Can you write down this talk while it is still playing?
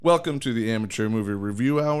Welcome to the Amateur Movie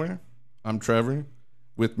Review Hour. I'm Trevor.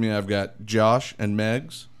 With me, I've got Josh and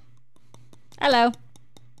Megs. Hello.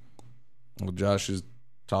 Well, Josh is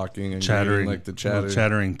talking and chattering like the chatter.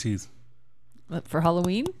 Chattering teeth. What, for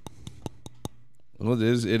Halloween? Well,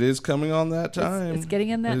 it is coming on that time. It's getting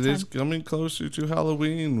in that time. It is coming closer to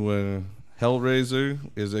Halloween, where Hellraiser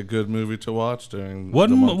is a good movie to watch during What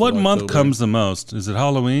the month what of month October. comes the most? Is it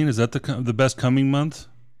Halloween? Is that the best coming month?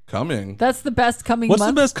 Coming. That's the best coming What's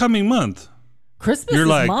month. the best coming month? Christmas You're is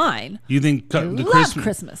like- mine. You think I the love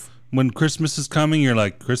Christmas. when Christmas is coming, you're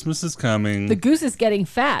like, Christmas is coming. The goose is getting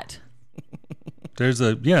fat. That's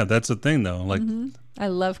a thing though. Like, I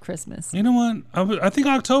love Christmas. you know what? I think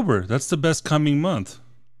October. That's the best coming month.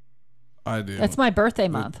 I do. That's my birthday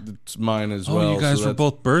month. It's mine as Oh, well. you guys so were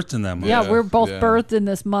that's- both birthed in that month. Yeah, we're both yeah. birthed in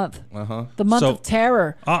this month. Uh-huh. The month So- of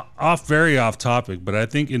terror. Very off topic, but I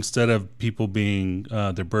think instead of people being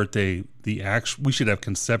their birthday, we should have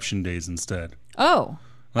conception days instead. Oh.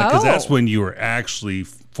 Because that's when you were actually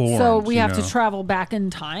formed. So we have know? to travel back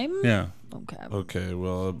in time? Yeah. Okay. Okay,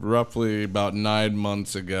 well, roughly about 9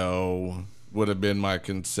 months ago would have been my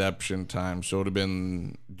conception time. So it would have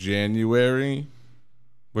been January.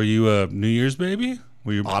 Were you a New Year's baby?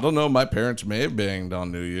 Were you? I don't know. My parents may have banged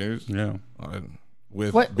on New Year's. Yeah.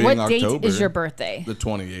 With What being date October, is your birthday? The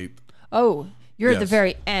 28th. Oh, you're at the Yes.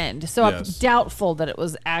 very end. So I'm Yes. doubtful that it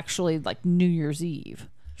was actually like New Year's Eve.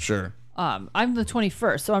 Sure. I'm the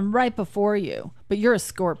 21st, so I'm right before you. But you're a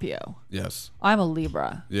Scorpio. Yes. I'm a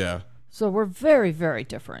Libra. Yeah. So we're very, very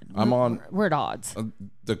different. We're at odds.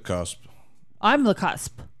 The cusp. I'm the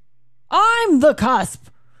cusp. I'm the cusp.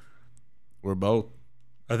 We're both.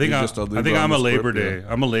 I think You're just a Libra, I'm a I'm a Labor Scorpio. Day.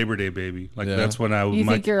 I'm a Labor Day baby. Like Yeah. that's when I You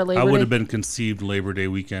think you're a Labor I would Day? have been conceived Labor Day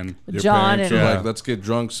weekend. Your John parents and are Yeah. like, let's get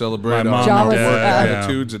drunk, celebrate My our mom John our was, work yeah.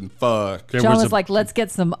 attitudes, and fuck. There John was was a- like, let's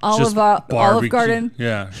get some Just Olive barbecue. Garden.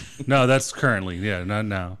 Yeah. No, that's currently. Yeah, not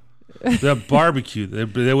now. The barbecue.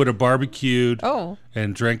 They would have barbecued Oh.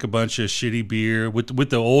 and drank a bunch of shitty beer with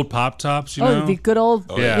the old pop tops. You Oh, know. the good old.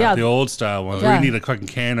 Yeah, the old style ones. Yeah. Where you need a fucking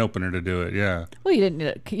can opener to do it. Yeah. Well, you didn't need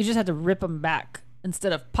it. You just had to rip them back.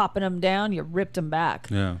 Instead of popping them down, you ripped them back.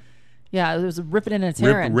 Yeah. Yeah, it was a ripping and a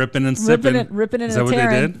tearing. Ripping and sipping. Ripping and Is that a what they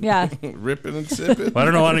tearing. did? Yeah. Ripping and sipping. Well, I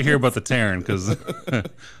don't know. I want to hear about the tearing because I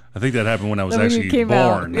think that happened when I was Then when you actually came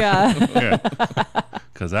born. out, yeah.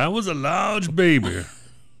 Because I was a large baby.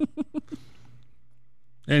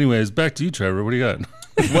 Anyways, back to you, Trevor. What do you got?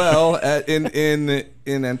 Well, in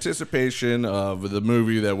anticipation of the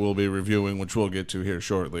movie that we'll be reviewing, which we'll get to here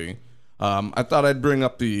shortly, I thought I'd bring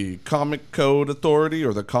up the Comic Code Authority,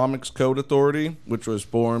 or the Comics Code Authority, which was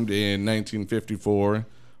formed in 1954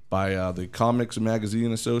 by the Comics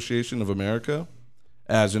Magazine Association of America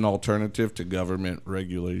as an alternative to government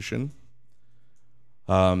regulation.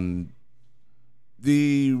 The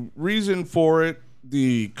reason for it,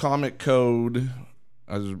 the Comic Code,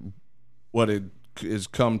 as what it is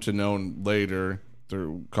come to known later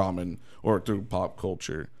through through pop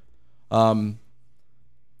culture.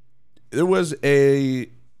 There was a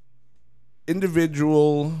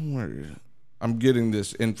individual. I'm getting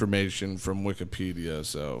this information from Wikipedia,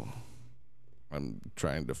 so I'm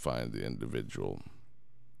trying to find the individual.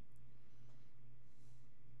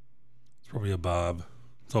 It's probably a Bob.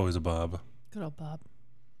 It's always a Bob. Good old Bob.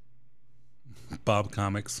 Bob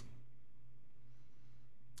Comics.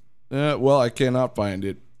 Well, I cannot find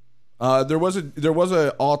it. There was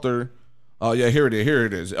a author. Yeah, here it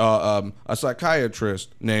is. A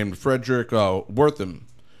psychiatrist named Frederick Wortham,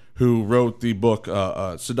 who wrote the book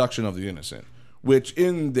 "Seduction of the Innocent," which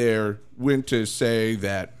in there went to say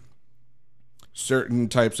that certain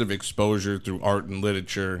types of exposure through art and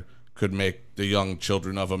literature could make the young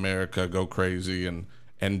children of America go crazy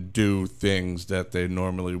and do things that they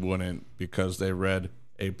normally wouldn't because they read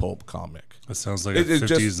a pulp comic. That sounds like a It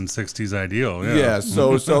 50s and 60s ideal. Yeah. Yeah,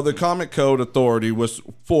 so the Comic Code Authority was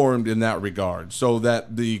formed in that regard, so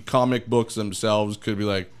that the comic books themselves could be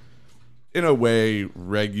like, in a way,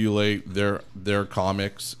 regulate their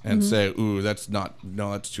comics and say, ooh, that's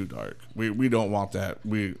too dark. We don't want that.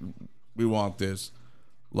 We want this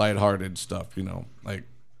lighthearted stuff, like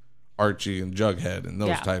Archie and Jughead and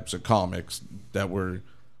those types of comics that were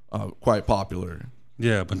quite popular.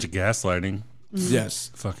 Yeah, a bunch of gaslighting.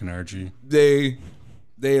 Yes. Fucking Archie. They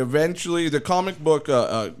eventually, the comic book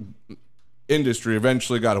industry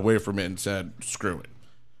eventually got away from it and said, screw it.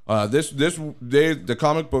 The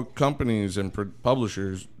comic book companies and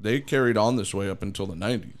publishers, they carried on this way up until the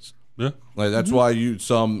 90s. Yeah. Like that's why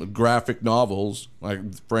some graphic novels, like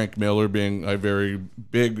Frank Miller being a very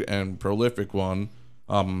big and prolific one,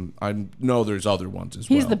 I know there's other ones as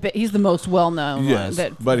He's well. He's the most well known Yes, one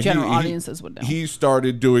that but general audiences would know. He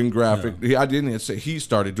started doing graphic. I didn't say he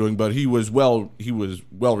started doing, but he was well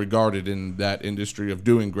regarded in that industry of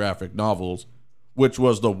doing graphic novels, which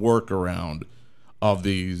was the workaround of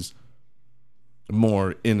these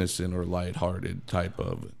more innocent or lighthearted type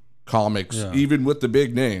of comics, even with the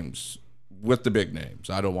big names.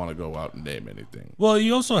 I don't want to go out and name anything. Well,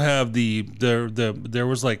 you also have there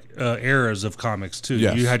was like eras of comics too.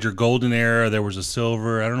 Yes. You had your golden era. There was a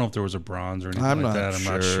silver. I don't know if there was a bronze or anything I'm like not that. I'm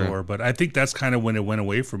not sure. sure, but I think that's kind of when it went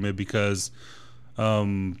away from it because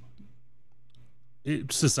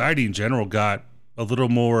society in general got a little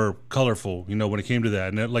more colorful, when it came to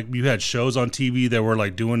that. And like you had shows on TV that were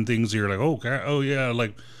like doing things. You're like, oh yeah,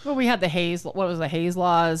 like. Well, we had the Hays. What was the Hays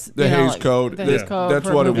laws? The Hays Code. The Hays Code. That's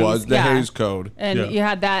for what movies. it was. The Hays Code. And you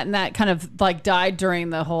had that, and that kind of like died during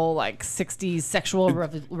the whole like '60s sexual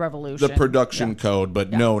revolution. The production code,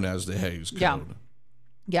 but known as the Hays Code.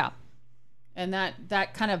 Yeah. And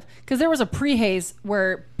that kind of, because there was a pre-Hays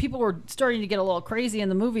where people were starting to get a little crazy in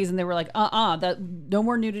the movies, and they were like, that no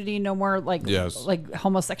more nudity, no more like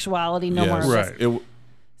homosexuality, no more. Right.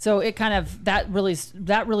 So it kind of that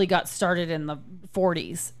really got started in the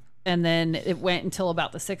 40s, and then it went until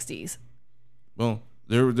about the 60s. Well,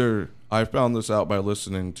 I found this out by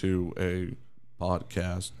listening to a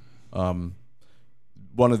podcast. One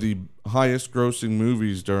of the highest grossing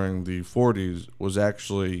movies during the 40s was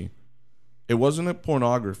actually, it wasn't a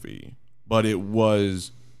pornography, but it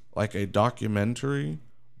was like a documentary,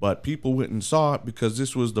 but people went and saw it because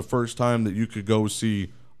this was the first time that you could go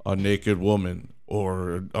see a naked woman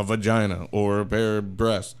or a vagina or a pair of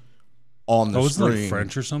breasts on the screen. Was it like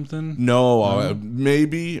French or something? No,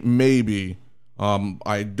 maybe.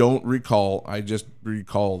 I don't recall. I just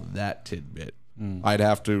recall that tidbit. I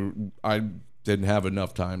didn't have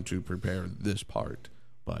enough time to prepare this part,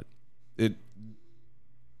 but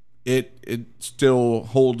it still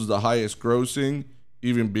holds the highest grossing,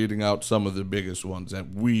 even beating out some of the biggest ones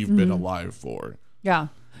that we've been alive for. Yeah.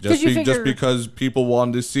 Just because people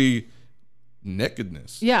wanted to see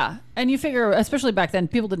nakedness. Yeah. And you figure, especially back then,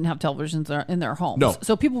 people didn't have televisions in their homes. No.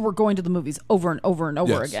 So people were going to the movies over and over and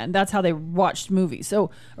over again. That's how they watched movies.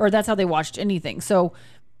 Or that's how they watched anything. So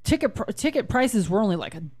ticket prices were only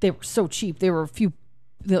they were so cheap. They were a few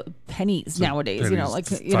pennies nowadays, pennies,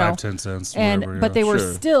 5-10 cents. And whatever, but they were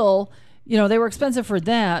still, they were expensive for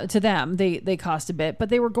them. To them, they cost a bit, but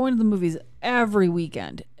they were going to the movies every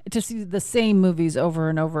weekend to see the same movies over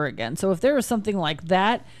and over again. So if there was something like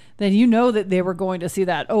that, then that they were going to see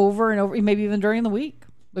that over and over, maybe even during the week,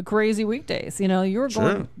 the crazy weekdays. You were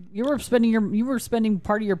going, you were spending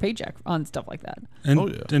part of your paycheck on stuff like that.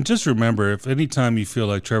 And and just remember, if anytime you feel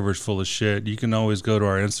like Trevor's full of shit, you can always go to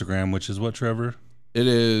our Instagram, which is what, Trevor? It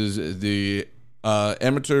is the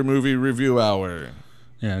Amateur Movie Review Hour.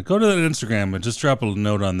 Yeah, go to that Instagram and just drop a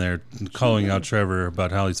note on there calling out Trevor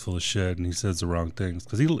about how he's full of shit and he says the wrong things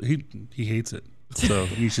because he hates it. So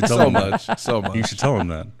you should tell him that. So much. You should tell him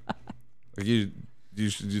that.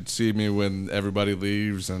 You'd see me when everybody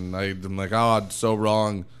leaves, and I'm like, it's so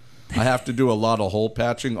wrong. I have to do a lot of hole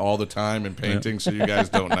patching all the time and painting, so you guys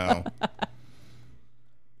don't know.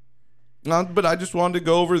 But I just wanted to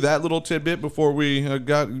go over that little tidbit before we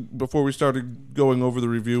started going over the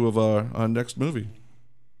review of our next movie.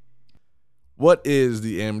 What is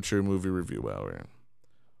the Amateur Movie Review Hour?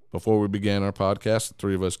 Before we began our podcast, the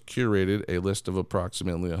three of us curated a list of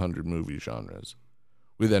approximately 100 movie genres.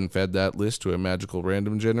 We then fed that list to a magical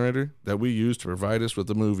random generator that we use to provide us with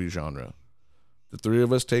the movie genre. The three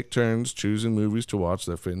of us take turns choosing movies to watch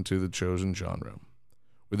that fit into the chosen genre.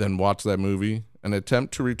 We then watch that movie and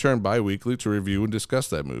attempt to return bi-weekly to review and discuss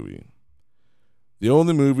that movie. The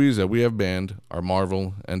only movies that we have banned are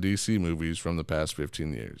Marvel and DC movies from the past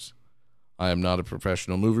 15 years. I am not a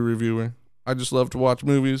professional movie reviewer. I just love to watch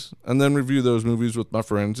movies and then review those movies with my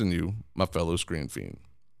friends and you, my fellow screen fiend.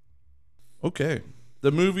 Okay,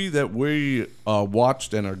 the movie that we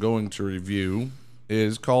watched and are going to review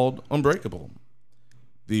is called Unbreakable.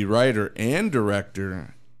 The writer and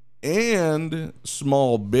director and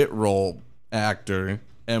small bit role actor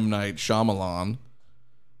M. Night Shyamalan.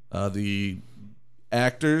 The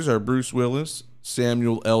actors are Bruce Willis,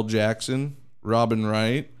 Samuel L. Jackson, Robin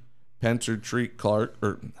Wright,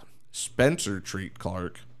 Spencer Treat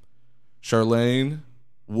Clark, Charlene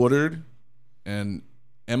Woodard, and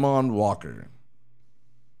Emon Walker.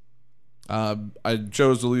 I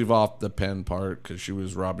chose to leave off the Penn part because she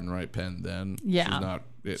was Robin Wright Penn then. Yeah.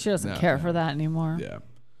 She doesn't care for that anymore. Yeah.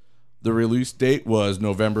 The release date was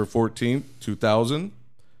November 14th, 2000.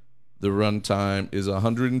 The runtime is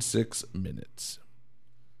 106 minutes.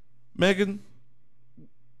 Megan,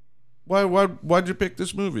 Why'd you pick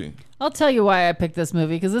this movie? I'll tell you why I picked this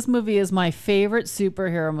movie, because this movie is my favorite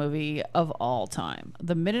superhero movie of all time.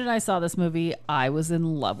 The minute I saw this movie, I was in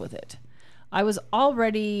love with it. I was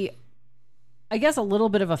already, I guess, a little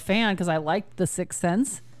bit of a fan because I liked The Sixth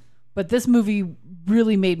Sense, but this movie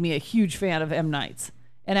really made me a huge fan of M. Night's.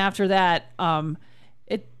 And after that,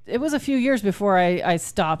 it was a few years before I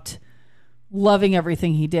stopped loving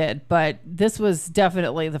everything he did, but this was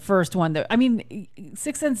definitely the first one that, I mean,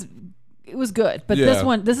 Sixth Sense, it was good, but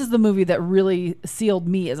this is the movie that really sealed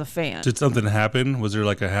me as a fan. Did something happen? Was there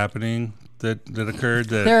like a happening that occurred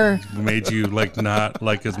that made you like not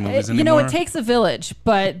like his movies anymore? You know, it takes a village,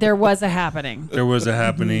 but there was a happening. There was a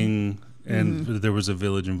happening. And there was a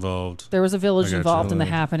village involved. There was a village involved in the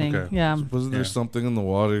happening. Okay. Yeah. Wasn't there something in the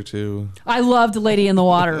water too? I loved Lady in the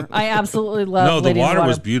Water. I absolutely loved Lady in the Water. No, the water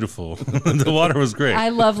was beautiful. The water was great. I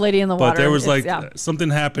love Lady in the Water. But there was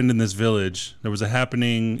something happened in this village. There was a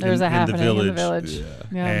happening in the village.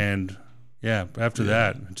 Yeah. And after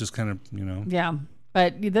that, it just kind of, Yeah.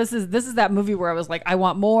 But this is that movie where I was like, I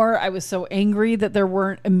want more. I was so angry that there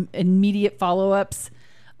weren't immediate follow-ups.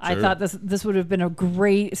 Sure. I thought this would have been a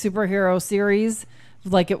great superhero series,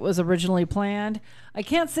 like it was originally planned. I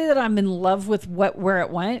can't say that I'm in love with where it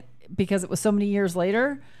went because it was so many years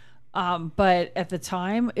later. But at the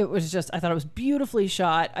time, it was I thought it was beautifully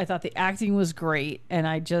shot. I thought the acting was great, and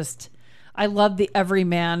I loved the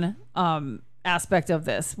everyman aspect of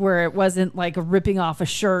this, where it wasn't like ripping off a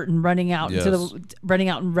shirt and running out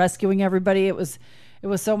and rescuing everybody. It was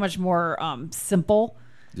so much more simple,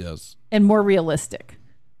 and more realistic.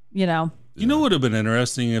 You know what would have been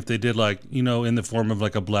interesting if they did in the form of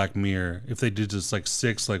like a Black Mirror, if they did just like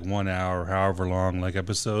 6 1 hour, however long, like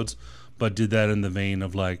episodes, but did that in the vein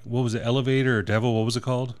of like, what was it, Elevator or Devil? What was it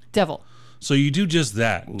called? Devil. So you do just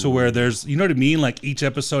that to where there's, you know what I mean? Like each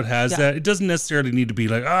episode has that. It doesn't necessarily need to be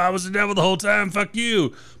like, I was the devil the whole time, fuck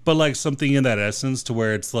you. But like something in that essence to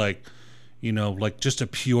where it's like, like just a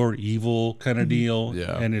pure evil kind of deal.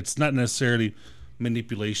 Yeah. And it's not necessarily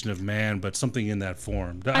manipulation of man, but something in that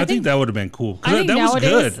form. I think that would have been cool. I think that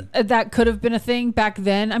nowadays, was good. That could have been a thing back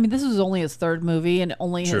then. I mean, this was only his third movie and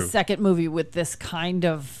only his second movie with this kind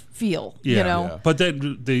of feel. Yeah. But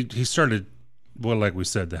then he started, like we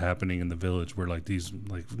said, the happening in the village were like these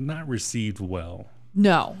not received well.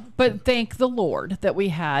 No, but thank the Lord that we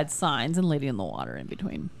had Signs and Lady in the Water in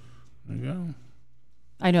between. There you go.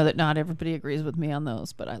 I know that not everybody agrees with me on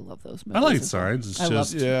those, but I love those movies. I like Signs.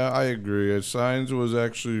 I agree. Signs was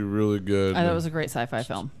actually really good. I thought it was a great sci-fi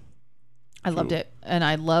film. I loved it. And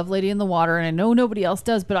I love Lady in the Water, and I know nobody else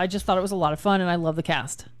does, but I just thought it was a lot of fun, and I love the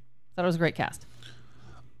cast. Thought it was a great cast.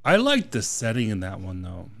 I like the setting in that one,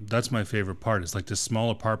 though. That's my favorite part. It's like this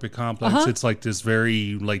small apartment complex. It's like this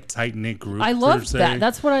very tight-knit group. I loved that.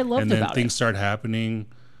 That's what I loved about it. And then things start happening,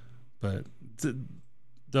 but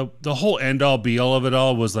the whole end all be all of it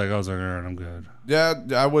all was like, I was like, all right, I'm good. Yeah,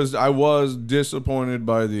 I was disappointed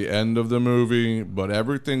by the end of the movie, but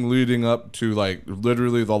everything leading up to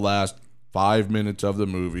literally the last 5 minutes of the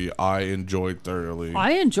movie, I enjoyed thoroughly.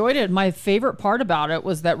 I enjoyed it. My favorite part about it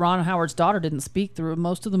was that Ron Howard's daughter didn't speak through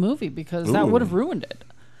most of the movie because that would have ruined it.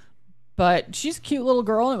 But she's a cute little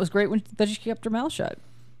girl, and it was great that she kept her mouth shut.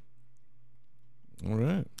 All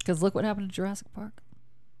right. Because look what happened to Jurassic Park.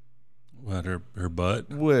 What, her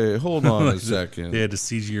butt? Wait, hold on a second. They had to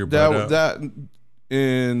CG your butt out.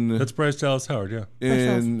 That's Bryce Dallas Howard, yeah.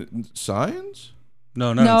 In Signs?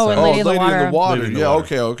 No, not in Lady in the Water. Yeah,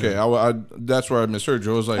 okay. I that's where I misheard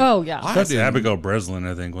you. I was like, oh yeah, that's Abigail Breslin,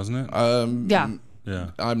 I think, wasn't it?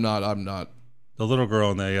 Yeah. I'm not. The little girl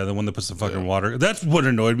in there, the one that puts the fucking water. That's what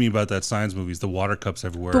annoyed me about that Signs movie, is the water cups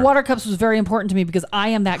everywhere. The water cups was very important to me because I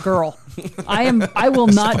am that girl. I will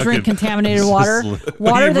not drink contaminated water.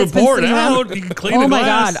 Water that's been sitting around. You can clean the Oh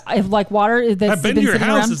glass. my god, I like water that's I've been to your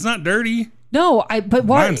house. It's not dirty. No, but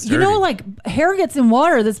water, hair gets in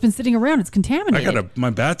water that's been sitting around. It's contaminated. My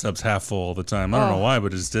bathtub's half full all the time. I don't know why,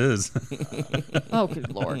 but it just is. Oh,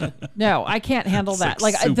 good Lord. No, I can't handle that.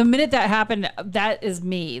 The minute that happened, that is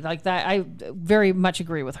me. Like that, I very much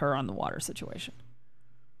agree with her on the water situation.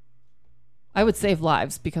 I would save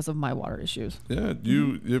lives because of my water issues. Yeah,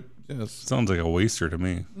 yes. Sounds like a waster to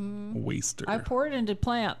me. A waster. I pour it into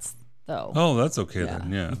plants, though. Oh, that's okay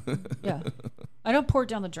then, yeah. Yeah. I don't pour it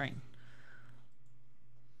down the drain.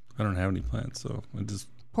 I don't have any plants, so I just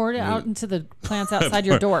pour it out into the plants outside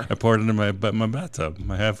your door. I poured it into my bathtub,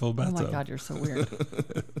 my half full bathtub. Oh my god, you're so weird.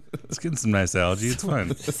 It's getting some nice algae. It's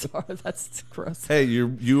fine. Sorry, that's gross. Hey,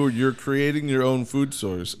 you're creating your own food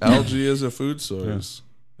source. Algae is a food source.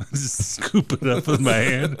 Just scoop it up with my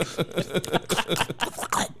hand.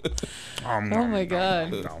 Oh my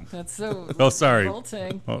god, that's so. Oh, sorry.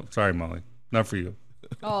 Revolting. Oh, sorry, Molly. Not for you.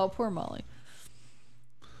 Oh, poor Molly.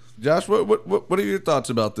 Josh, what are your thoughts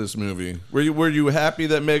about this movie? Were you happy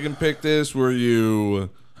that Megan picked this? Were you?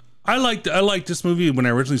 I liked this movie when I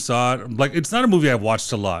originally saw it. Like, it's not a movie I've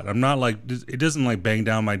watched a lot. I'm not like, it doesn't like bang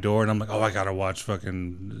down my door and I'm like, oh, I gotta watch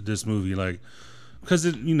fucking this movie. Like, because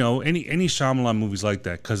any Shyamalan movies like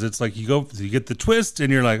that, because it's like you get the twist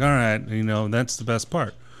and you're like, all right, that's the best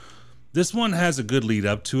part. This one has a good lead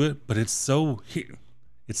up to it, but it's so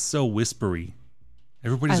whispery.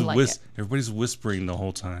 Everybody's whispering the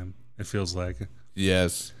whole time. It feels like.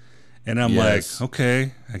 Yes. And I'm like,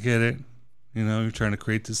 okay, I get it. You're trying to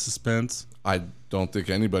create this suspense. I don't think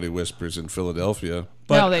anybody whispers in Philadelphia.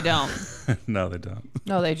 But, no, they don't. No, they don't.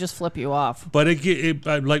 No, they just flip you off. But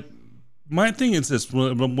like, my thing is this: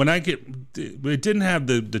 when it didn't have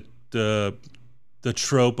the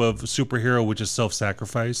trope of superhero, which is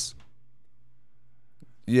self-sacrifice.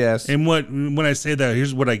 Yes. And when I say that,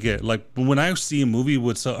 here's what I get. Like, when I see a movie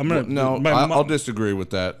with I'll disagree with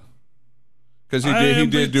that. Because he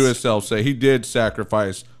did do a he did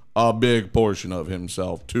sacrifice a big portion of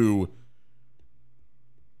himself to.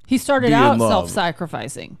 He started out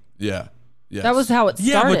self-sacrificing. Yeah. Yes. That was how it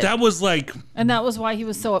started. Yeah, but that was like, and that was why he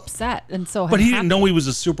was so upset and so. But he didn't know he was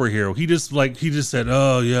a superhero. He just said,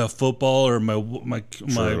 "Oh yeah, football or my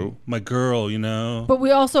girl," But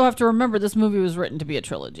we also have to remember this movie was written to be a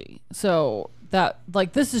trilogy, so that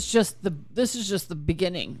this is just the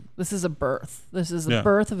beginning. This is a birth. This is the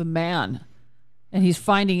birth of a man, and he's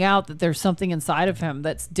finding out that there's something inside of him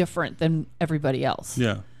that's different than everybody else.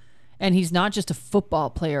 Yeah, and he's not just a football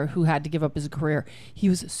player who had to give up his career. He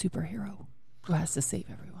was a superhero who has to save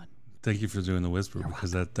everyone. Thank you for doing the whisper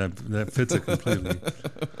because that fits it completely.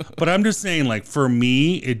 But I'm just saying, like, for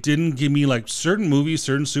me, it didn't give me like certain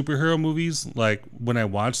superhero movies. Like, when I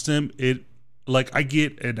watched them, I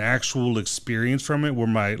get an actual experience from it where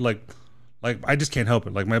my like I just can't help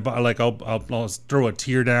it. Like my body, like I'll throw a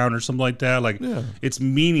tear down or something like that. Like it's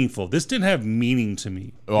meaningful. This didn't have meaning to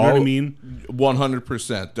me. You know what I mean?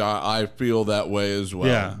 100%. I feel that way as well.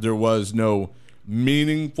 Yeah. There was no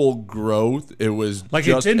meaningful growth. It was like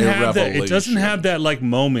just it didn't a have revelation. that. It doesn't have that like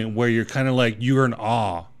moment where you're kind of like you're in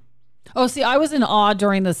awe. Oh, see, I was in awe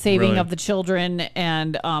during the saving of the children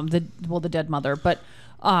and the dead mother, but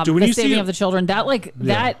the saving of the children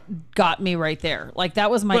that got me right there. Like that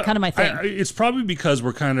was my thing. It's probably because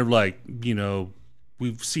we're kind of like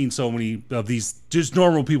we've seen so many of these just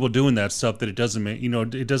normal people doing that stuff that it doesn't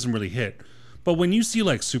it doesn't really hit. But when you see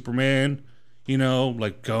like Superman,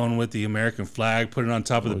 like going with the American flag, putting it on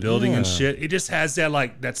top of the building and shit, it just has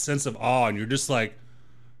that sense of awe, and you're just like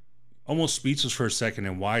almost speechless for a second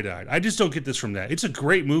and wide-eyed. I just don't get this from that. It's a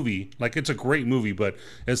great movie. Like, it's a great movie, but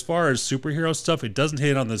as far as superhero stuff, it doesn't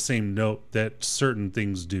hit on the same note that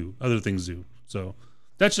other things do. So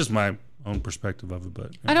that's just my own perspective of it.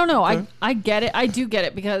 But I don't know. Okay. I get it. I do get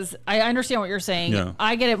it because I understand what you're saying. Yeah.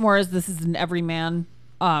 I get it more as this is an everyman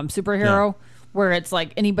superhero. Yeah. Where it's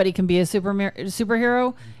like anybody can be a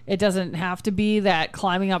superhero. It doesn't have to be that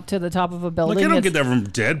climbing up to the top of a building. Like, I don't get that from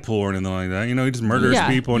Deadpool or anything like that. He just murders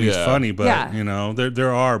people and he's funny, but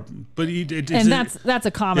there are. But that's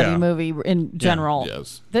a comedy movie in general. Yeah.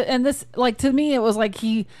 Yes. And this, like, to me, it was like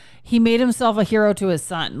he made himself a hero to his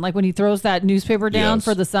son. Like when he throws that newspaper down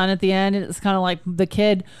for the son at the end, it's kind of like the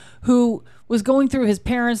kid who was going through, his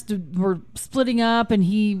parents were splitting up, and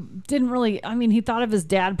he didn't really. I mean, he thought of his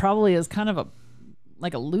dad probably as kind of a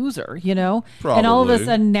loser, Probably. And all of a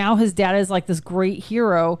sudden now his dad is like this great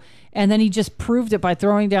hero, and then he just proved it by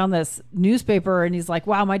throwing down this newspaper, and he's like,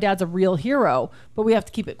 wow, my dad's a real hero, but we have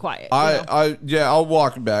to keep it quiet. I'll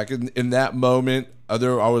walk back in that moment. I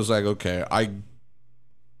was like, okay,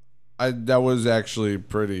 that was actually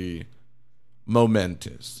pretty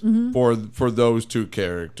momentous for those two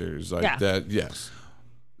characters that. Yes.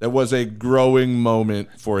 That was a growing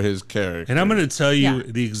moment for his character. And I'm going to tell you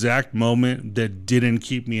the exact moment that didn't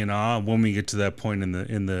keep me in awe when we get to that point in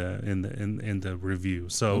the review.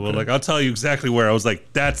 So I'll tell you exactly where I was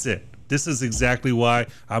like, that's it. This is exactly why.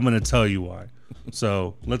 I'm going to tell you why.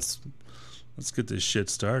 So let's get this shit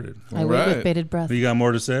started. I wait with bated breath. You got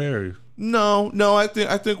more to say, or no? I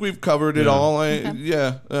think we've covered it all.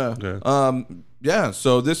 Okay.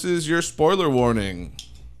 So this is your spoiler warning.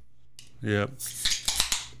 Yep.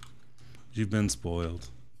 You've been spoiled.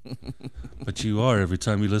 But you are every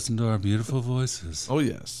time you listen to our beautiful voices. Oh,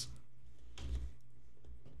 yes.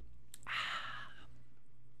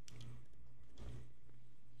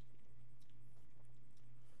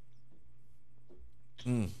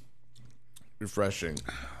 refreshing.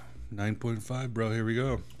 9.5, bro. Here we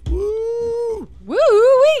go. Woo!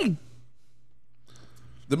 Woo-wee!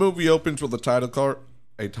 The movie opens with a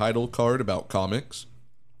title card about comics,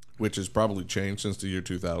 which has probably changed since the year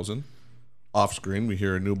 2000. Off screen, we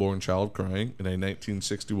hear a newborn child crying in a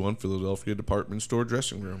 1961 Philadelphia department store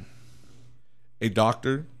dressing room. A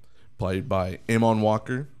doctor, played by Amon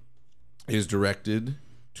Walker, is directed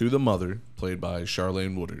to the mother, played by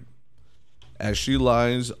Charlene Woodard, as she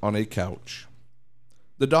lies on a couch.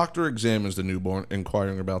 The doctor examines the newborn,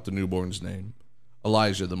 inquiring about the newborn's name.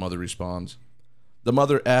 Elijah, the mother responds. The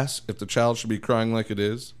mother asks if the child should be crying like it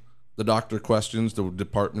is. The doctor questions the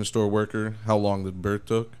department store worker how long the birth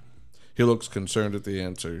took. He looks concerned at the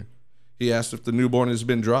answer. He asks if the newborn has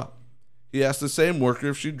been dropped. He asks the same worker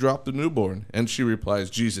if she dropped the newborn, and she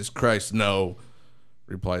replies, Jesus Christ, no,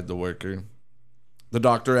 replied the worker. The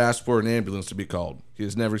doctor asks for an ambulance to be called. He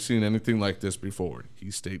has never seen anything like this before,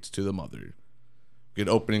 he states to the mother. Get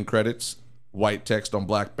opening credits, white text on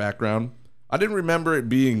black background. I didn't remember it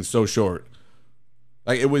being so short.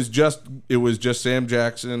 Like it was just Sam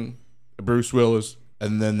Jackson, Bruce Willis,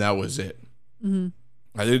 and then that was it. Mm-hmm.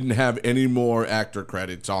 I didn't have any more actor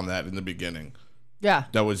credits on that in the beginning. Yeah.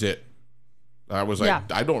 That was it. I was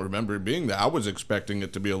like, I don't remember it being that. I was expecting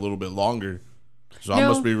it to be a little bit longer. So I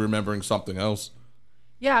must be remembering something else.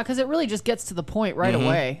 Yeah, because it really just gets to the point right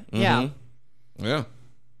away. Mm-hmm. Yeah. Yeah.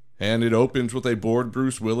 And it opens with a bored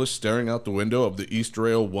Bruce Willis staring out the window of the East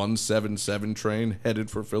Rail 177 train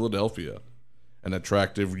headed for Philadelphia. An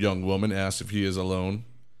attractive young woman asks if he is alone.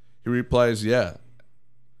 He replies, yeah.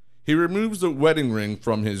 He removes the wedding ring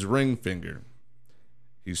from his ring finger.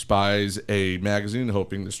 He spies a magazine,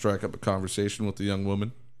 hoping to strike up a conversation with the young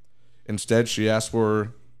woman. Instead, she asks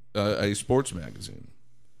for a sports magazine.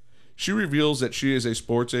 She reveals that she is a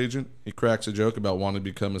sports agent. He cracks a joke about wanting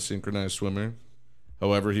to become a synchronized swimmer.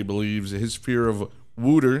 However, he believes his fear of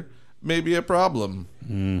Wooter may be a problem.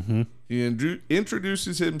 Mm-hmm. He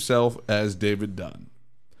introduces himself as David Dunn.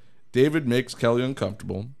 David makes Kelly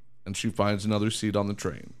uncomfortable, and she finds another seat on the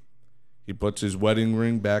train. He puts his wedding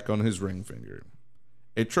ring back on his ring finger.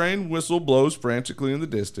 A train whistle blows frantically in the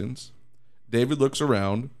distance. David looks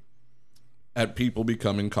around at people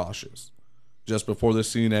becoming cautious. Just before the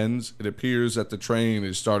scene ends, it appears that the train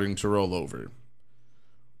is starting to roll over.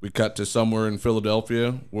 We cut to somewhere in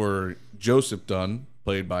Philadelphia where Joseph Dunn,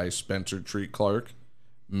 played by Spencer Treat Clark,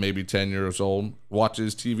 maybe 10 years old,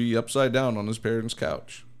 watches TV upside down on his parents'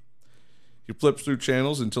 couch. He flips through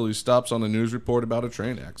channels until he stops on a news report about a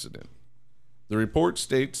train accident. The report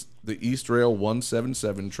states the East Rail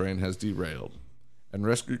 177 train has derailed, and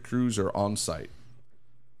rescue crews are on site.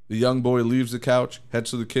 The young boy leaves the couch,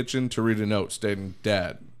 heads to the kitchen to read a note stating,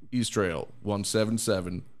 Dad, East Rail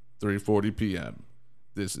 177, 3:40 p.m.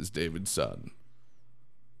 This is David's son.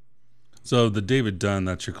 So the David Dunn,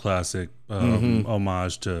 that's your classic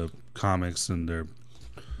homage to comics and their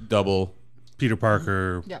double Peter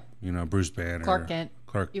Parker, Yep. Bruce Banner, Clark Kent.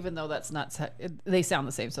 Even though that's not, they sound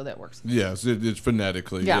the same, so that works. Yes, it's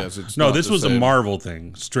phonetically. Yeah. Yes, it's No, not this the was same. a Marvel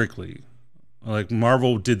thing, strictly. Like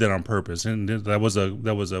Marvel did that on purpose, and that was a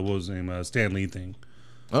what was his name, Stan Lee thing.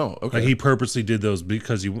 Oh, okay. Like he purposely did those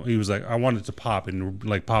because he was like, I want it to pop in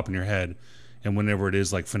your head, and whenever it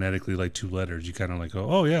is like phonetically like two letters, you kind of like go,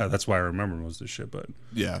 oh yeah, that's why I remember most of this shit. But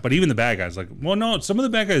yeah, but even the bad guys, like, well, no, some of the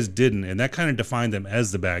bad guys didn't, and that kind of defined them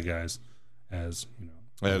as the bad guys, as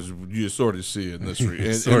as you sort of see in this in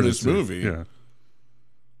this movie. Yeah.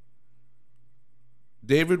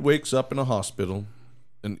 David wakes up in a hospital.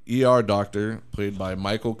 An ER doctor, played by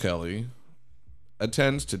Michael Kelly,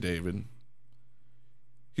 attends to David.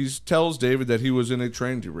 He tells David that he was in a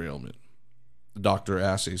train derailment. The doctor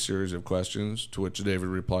asks a series of questions, to which David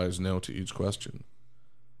replies no to each question.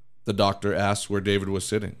 The doctor asks where David was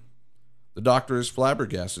sitting. The doctor is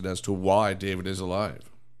flabbergasted as to why David is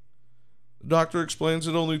alive. The doctor explains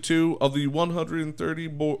that only 2 of the 130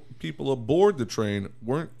 people aboard the train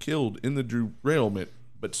weren't killed in the derailment,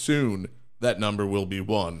 but soon that number will be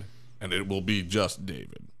 1, and it will be just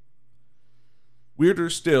David. Weirder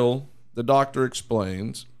still, the doctor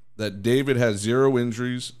explains that David has 0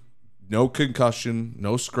 injuries, no concussion,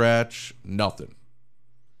 no scratch, nothing.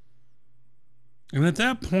 And at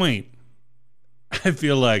that point, I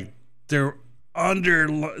feel like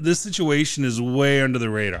this situation is way under the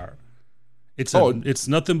radar. It's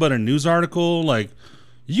nothing but a news article. Like,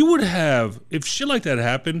 you would have, if shit like that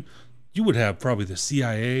happened, you would have probably the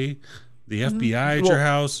CIA, the FBI at your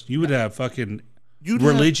house. You would have fucking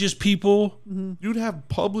religious people. You'd have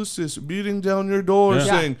publicists beating down your door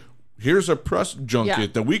saying, here's a press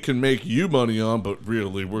junket that we can make you money on, but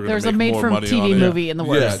really we're going to make more money on it. There's a made-from-TV movie in the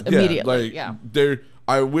works immediately.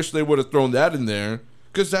 I wish they would have thrown that in there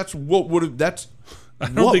because that's what would have. That's I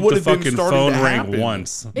don't what think would the have been fucking starting phone to rang happen.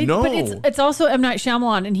 once. No. But it's also M. Night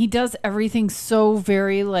Shyamalan, and he does everything so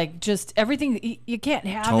very, like, just everything. You can't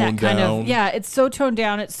have Toned that kind down. of, yeah, it's so toned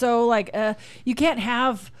down. It's so, like, you can't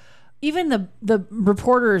have, even the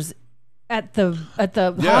reporters at the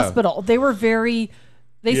hospital, they were very,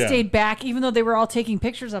 they stayed back, even though they were all taking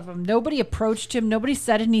pictures of him. Nobody approached him. Nobody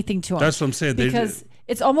said anything to him. That's what I'm saying. Because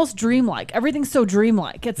it's almost dreamlike. Everything's so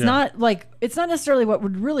dreamlike. It's not like, it's not necessarily what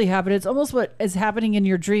would really happen. It's almost what is happening in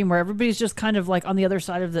your dream, where everybody's just kind of like on the other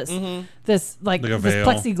side of this, this Like a this veil.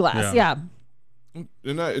 plexiglass. Yeah.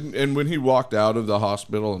 And when he walked out of the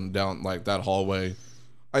hospital and down like that hallway,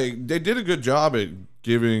 they did a good job at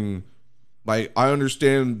giving. Like, I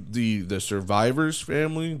understand the survivor's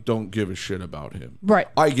family don't give a shit about him. Right.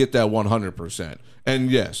 I get that 100%. And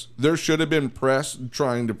yes, there should have been press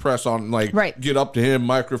trying to press on, like, get up to him,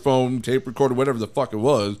 microphone, tape recorder, whatever the fuck it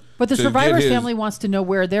was. But the survivor's family wants to know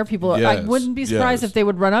where their people are. I Yes, wouldn't be surprised yes. if they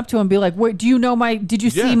would run up to him and be like, "Wait, do you know did you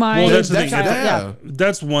see my?" Well, that's the thing. child?" Yeah.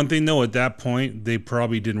 That's one thing, though. At that point, they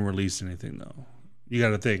probably didn't release anything, though. You got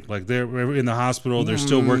to think. Like, they're in the hospital. They're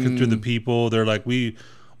still working through the people. They're like,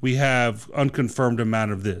 we have unconfirmed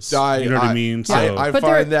amount of this. You know what I mean? So I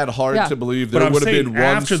find that hard to believe. There I'm would have saying been one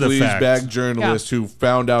after the fact. sleazebag journalist who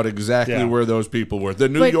found out exactly where those people were. The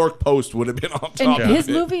New York Post would have been on top And of his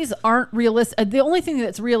it. movies aren't realistic. The only thing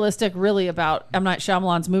that's realistic, really, about M. Night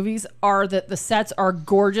Shyamalan's movies are that the sets are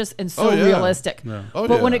gorgeous and so realistic. Yeah. Oh,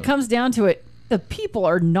 but when yeah. it comes down to it, the people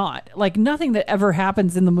are not. Like, nothing that ever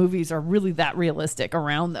happens in the movies are really that realistic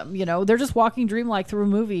around them. You know, they're just walking dreamlike through a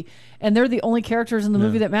movie, and they're the only characters in the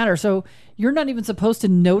movie that matter. So you're not even supposed to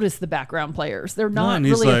notice the background players. They're not and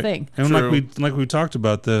he's really a like- thing. And True. like we talked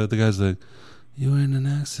about, the guy's like, you were in an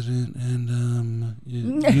accident and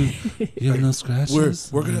you have no scratches.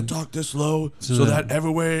 We're gonna talk this low so that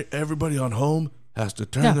everybody on home has to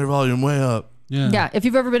turn Yeah. their volume way up. Yeah, if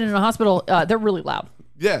you've ever been in a hospital, they're really loud.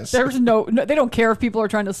 Yes. There's no, they don't care if people are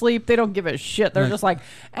trying to sleep. They don't give a shit. They're just like,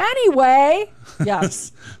 anyway. Yeah.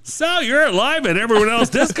 So you're alive and everyone else,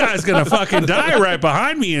 this guy's gonna fucking die right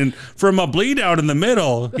behind me and from a bleed out in the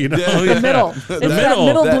middle, you know. Yeah. The middle. It's that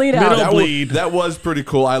middle bleed out. middle bleed. That was pretty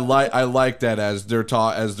cool. I like that as they're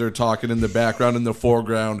talking in the background, in the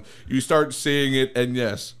foreground. You start seeing it, and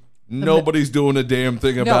yes, nobody's doing a damn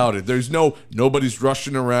thing about it. There's nobody's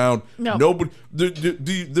rushing around. No. Nobody.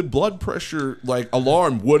 The blood pressure like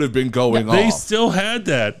alarm would have been going off. They still had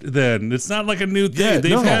that then. It's not like a new thing. Yeah,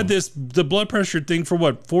 They've no. had the blood pressure thing for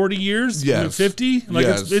what, 40 years? Yes. 50? Like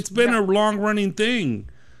Yes. it's been a long running thing.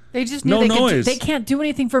 They just knew No noise. they can't do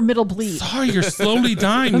anything for middle bleed. Sorry, you're slowly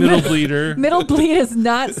dying, middle bleeder. Middle bleed is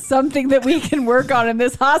not something that we can work on in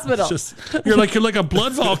this hospital. Just you're like a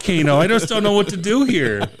blood volcano. I just don't know what to do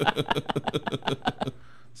here.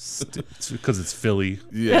 Because it's Philly.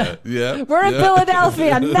 Yeah. We're in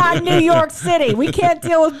Philadelphia, not New York City. We can't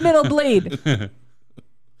deal with middle bleed.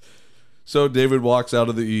 So David walks out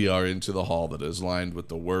of the ER into the hall that is lined with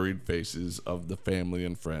the worried faces of the family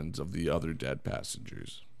and friends of the other dead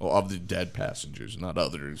passengers. Well, of the dead passengers, not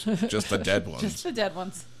others, just the dead ones. Just the dead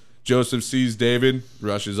ones. Joseph sees David,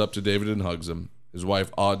 rushes up to David and hugs him. His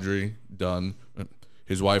wife Audrey Dunn,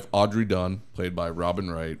 played by Robin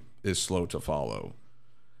Wright, is slow to follow.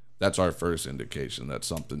 That's our first indication that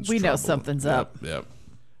something's We know trouble. something's up. Yep.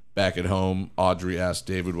 Back at home, Audrey asks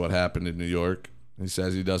David what happened in New York. He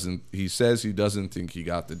says he doesn't think he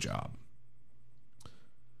got the job.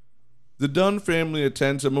 The Dunn family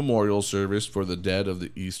attends a memorial service for the dead of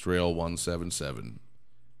the East Rail 177.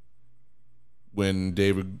 When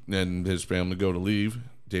David and his family go to leave,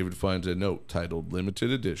 David finds a note titled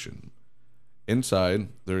Limited Edition. Inside,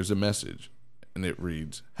 there is a message, and it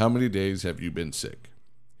reads, "How many days have you been sick?"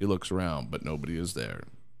 He looks around, but nobody is there.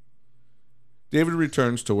 David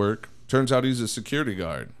returns to work. Turns out he's a security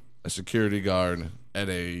guard at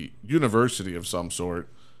a university of some sort.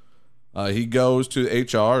 He goes to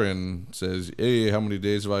HR and says, "Hey, how many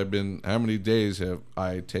days have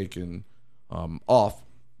I taken off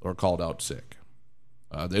or called out sick?"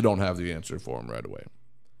 They don't have the answer for him right away.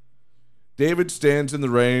 David stands in the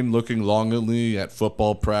rain looking longingly at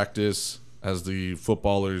football practice as the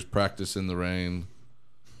footballers practice in the rain.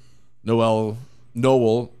 Noel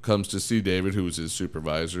comes to see David, who is his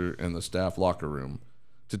supervisor, in the staff locker room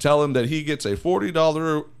to tell him that he gets a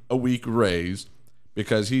 $40 a week raise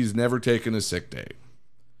because he's never taken a sick day.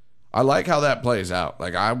 I like how that plays out.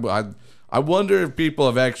 Like I wonder if people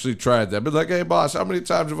have actually tried that. But like, hey boss, how many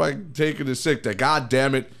times have I taken a sick day? God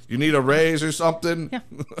damn it, you need a raise or something? Yeah.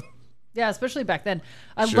 Yeah, especially back then.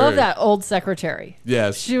 I Sure. love that old secretary.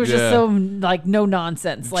 Yes. She was yeah. just so like no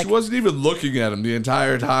nonsense. Like she wasn't even looking at him the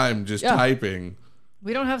entire time, just Yeah. typing.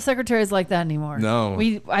 we don't have secretaries like that anymore. No.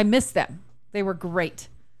 I miss them. They were great.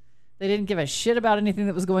 They didn't give a shit about anything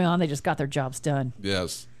that was going on. They just got their jobs done.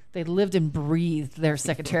 Yes. They lived and breathed their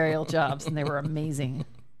secretarial jobs, and they were amazing.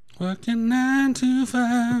 Working 9 to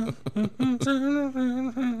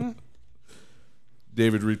 5.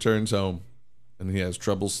 David returns home, and he has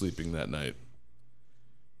trouble sleeping that night.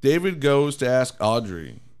 David goes to ask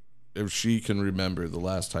Audrey if she can remember the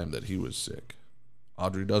last time that he was sick.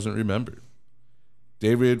 Audrey doesn't remember.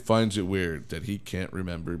 David finds it weird that he can't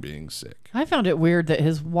remember being sick. I found it weird that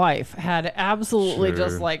his wife had absolutely Sure.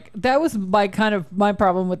 just like, that was my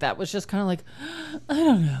problem with that was just kind of like, I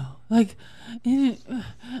don't know. Like,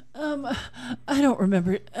 I don't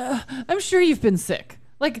remember. I'm sure you've been sick.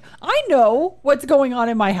 Like, I know what's going on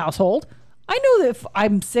in my household. I know if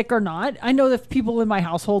I'm sick or not. I know if people in my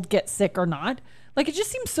household get sick or not. Like, it just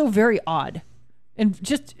seems so very odd. And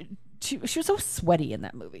just, she was so sweaty in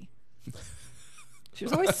that movie. She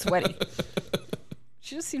was always sweaty.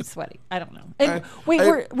 She just seemed sweaty. I don't know. And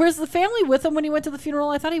where's the family with him when he went to the funeral?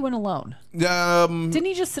 I thought he went alone. Didn't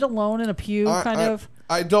he just sit alone in a pew,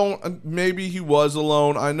 I don't. Maybe he was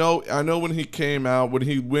alone. I know. When he came out, when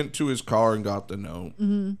he went to his car and got the note.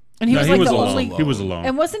 Mm-hmm. And he was like the only. He was alone.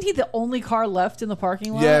 And wasn't he the only car left in the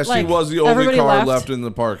parking lot? Yes, like, he was the only car left in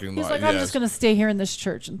the parking lot. He's like, I'm just going to stay here in this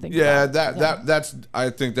church and think. Yeah, about it. that's.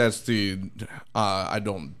 I think that's the. I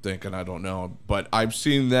don't think, and I don't know, but I've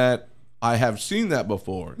seen that. I have seen that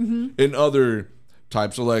before in other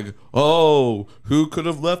types of like, oh, who could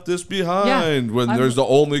have left this behind when there's the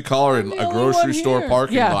only car in a grocery store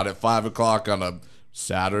parking lot at 5:00 on a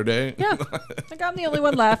Saturday. Yeah, like I'm the only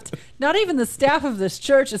one left. Not even the staff of this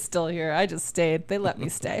church is still here. I just stayed. They let me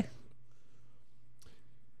stay.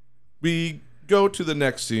 We go to the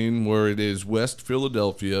next scene where it is West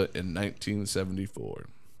Philadelphia in 1974.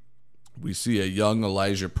 We see a young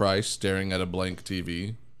Elijah Price staring at a blank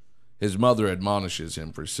TV. His mother admonishes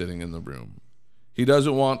him for sitting in the room. He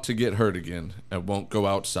doesn't want to get hurt again and won't go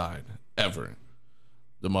outside, ever.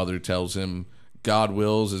 The mother tells him, God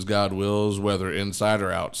wills as God wills, whether inside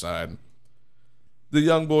or outside. The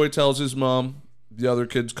young boy tells his mom, the other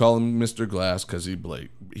kids call him Mr. Glass because he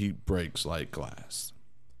breaks like glass.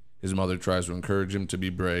 His mother tries to encourage him to be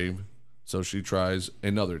brave, so she tries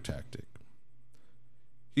another tactic.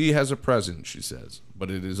 He has a present, she says, but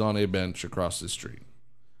it is on a bench across the street.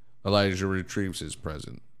 Elijah retrieves his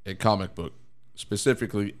present, a comic book,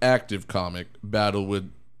 specifically Active Comic, Battle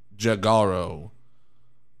with Jagaro.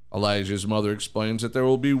 Elijah's mother explains that there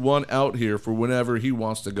will be one out here for whenever he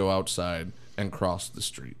wants to go outside and cross the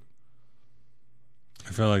street.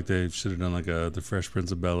 I felt like they should have done like the Fresh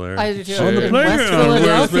Prince of Bel-Air. I do too. On the In playground, West where I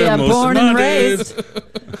Philadelphia, spent most born of and my days.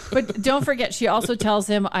 raised. But don't forget, she also tells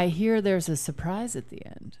him, I hear there's a surprise at the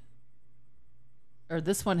end. Or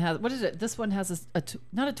this one has, what is it? This one has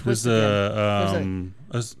not a twist.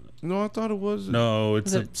 There's No, I thought it was. no,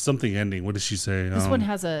 it's something ending. What did she say? This one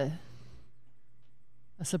has a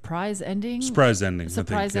surprise ending. Surprise ending.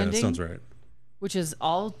 Surprise I think. ending? Yeah, that sounds right. Which is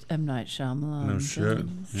all M. Night Shyamalan. No shit.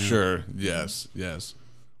 films. Yeah. Sure, yes.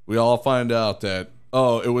 We all find out that,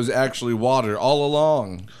 it was actually water all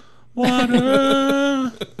along.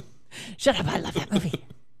 Water. Shut up, I love that movie.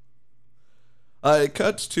 It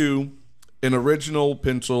cuts to an original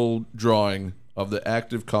pencil drawing of the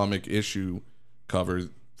Active Comic issue cover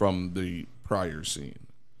from the prior scene.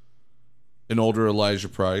 An older Elijah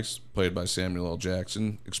Price, played by Samuel L.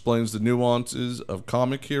 Jackson, explains the nuances of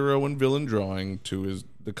comic hero and villain drawing to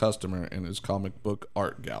the customer in his comic book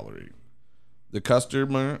art gallery. The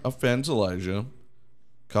customer offends Elijah,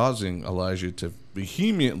 causing Elijah to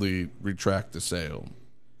vehemently retract the sale.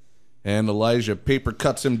 And Elijah paper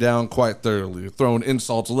cuts him down quite thoroughly, throwing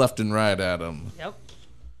insults left and right at him. Yep.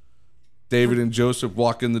 David and Joseph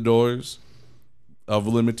walk in the doors of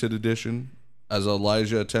limited edition as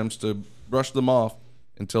Elijah attempts to brush them off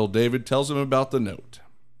until David tells him about the note.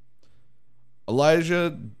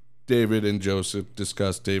 Elijah, David, and Joseph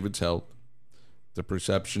discuss David's health, the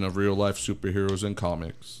perception of real-life superheroes in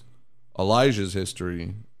comics, Elijah's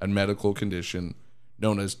history and medical condition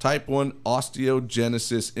known as type 1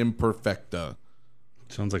 osteogenesis imperfecta.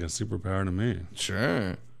 Sounds like a superpower to me.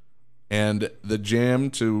 Sure. And the jam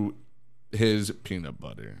to his peanut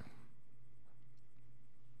butter.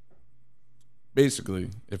 Basically,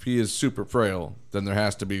 if he is super frail, then there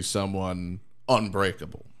has to be someone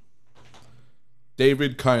unbreakable.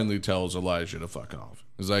 David kindly tells Elijah to fuck off.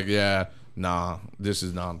 He's like, yeah, nah, this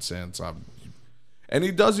is nonsense. And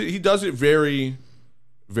he does it very,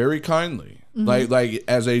 very kindly, like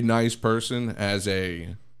as a nice person, as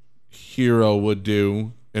a hero would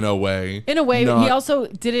do in a way. In a way, he also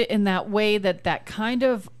did it in that way that kind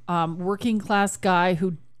of working class guy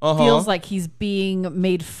who feels like he's being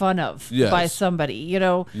made fun of by somebody. You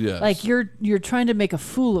know, like you're trying to make a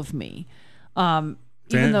fool of me.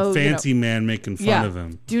 Even though fancy man making fun of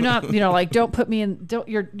him. Do not, like don't put me in. Don't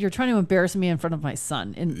you're trying to embarrass me in front of my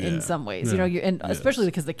son in some ways. Yeah. Especially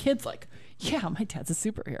because the kid's like, yeah, my dad's a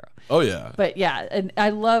superhero. Oh yeah. But yeah, and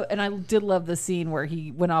I did love the scene where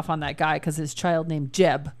he went off on that guy because his child named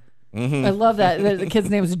Jeb. I love that the kid's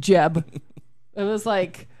name is Jeb. It was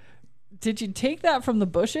like, did you take that from the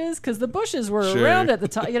Bushes? Because the Bushes were around at the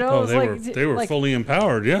time. It was they were fully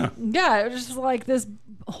empowered. Yeah. Yeah, it was just like this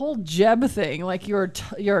whole Jeb thing. Like you're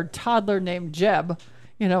a toddler named Jeb,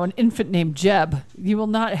 an infant named Jeb. You will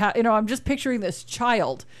not have. I'm just picturing this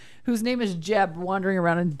child whose name is Jeb wandering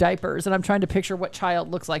around in diapers, and I'm trying to picture what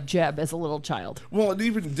child looks like Jeb as a little child. Well,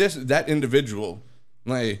 even that individual,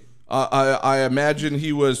 like. I imagine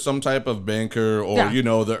he was some type of banker or,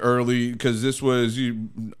 the early, because this was,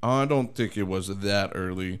 I don't think it was that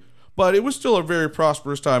early, but it was still a very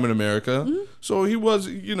prosperous time in America. Mm-hmm. So he was,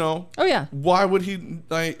 Oh, yeah. Why would he,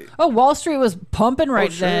 like. Oh, Wall Street was pumping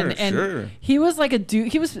then. And he was like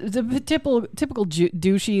he was the typical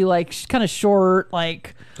douchey, like kind of short,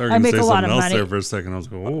 like, I make a lot of money. There for a second. I was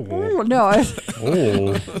going, oh. No,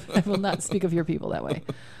 I will not speak of your people that way.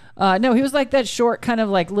 No, he was like that short kind of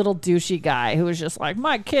like little douchey guy who was just like,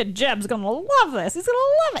 my kid Jeb's gonna love this. He's gonna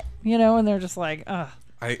love it, and they're just like, ugh.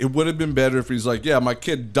 It would have been better if he's like, yeah, my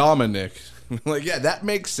kid Dominic. Like, yeah, that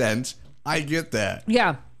makes sense. I get that.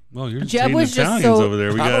 Yeah. Well, you're Jeb was Italians just so, over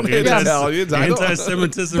there. We got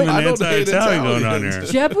anti-Semitism and anti-Italian going on here.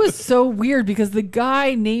 Jeb was so weird because the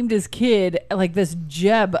guy named his kid like this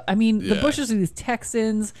Jeb. I mean, the Bushes are these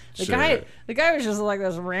Texans. The guy was just like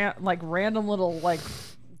this random little like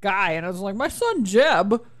guy, and I was like, my son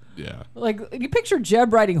Jeb. Yeah. Like, you picture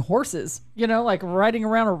Jeb riding horses, like riding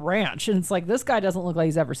around a ranch, and it's like, this guy doesn't look like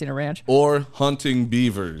he's ever seen a ranch. Or hunting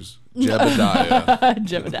beavers. Jebediah.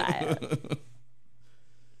 Jebediah.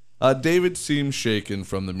 David seems shaken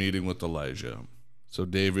from the meeting with Elijah. So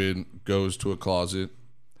David goes to a closet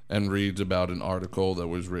and reads about an article that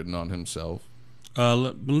was written on himself.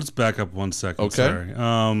 Let's back up 1 second. Okay.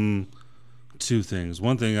 Sorry. Two things.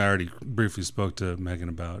 One thing I already briefly spoke to Megan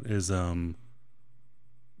about is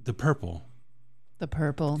the purple. The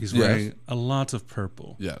purple. He's wearing a lot of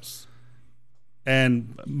purple. Yes.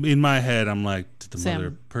 And in my head, I'm like, did the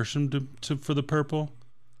mother push him for the purple?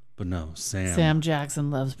 But no, Sam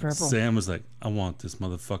Jackson loves purple. Sam was like, I want this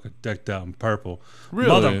motherfucker decked out in purple.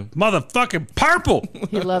 Really? Motherfucking purple.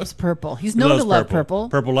 He loves purple. He's known to love purple.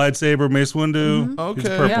 Purple lightsaber, Mace Windu. Mm-hmm. Okay. He's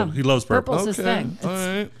purple. Yeah. He loves purple. Purple's his thing. All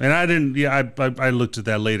right. And I didn't. Yeah, I looked at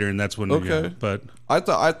that later, and that's when. Okay. Yeah, but I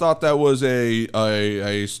thought that was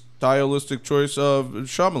a stylistic choice of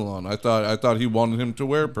Shyamalan. I thought he wanted him to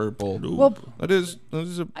wear purple. Well, that is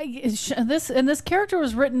this character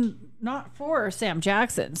was written not for Sam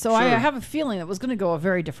Jackson, so I have a feeling it was going to go a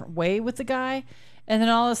very different way with the guy. And then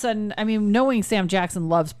all of a sudden, I mean, knowing Sam Jackson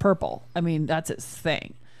loves purple, I mean, that's his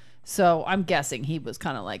thing. So I'm guessing he was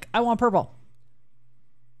kind of like, I want purple.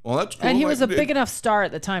 Well, that's cool. And he was a big enough star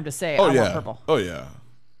at the time to say, I want purple. Oh, yeah.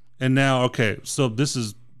 And now, okay, so this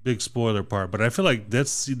is big spoiler part, but I feel like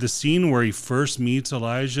that's the scene where he first meets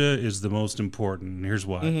Elijah is the most important. And here's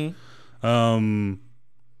why. Mm-hmm.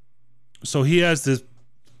 So he has this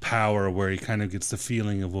power where he kind of gets the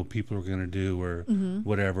feeling of what people are going to do or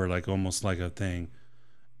whatever, like almost like a thing.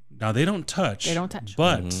 Now they don't touch.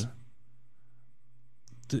 But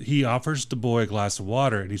he offers the boy a glass of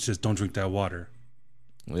water and he says, don't drink that water.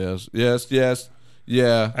 Yes.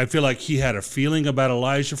 Yeah. I feel like he had a feeling about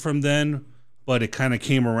Elijah from then, but it kind of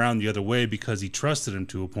came around the other way because he trusted him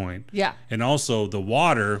to a point. Yeah. And also the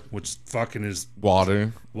water, which fucking is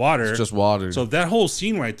water. It's just water. So that whole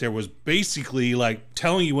scene right there was basically like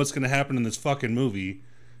telling you what's going to happen in this fucking movie.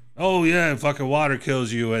 Oh yeah, fucking water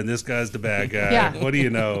kills you, and this guy's the bad guy. Yeah. What do you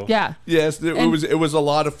know? Yeah. Yes, it was a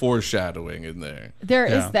lot of foreshadowing in there. There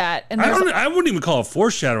is that, and I wouldn't even call it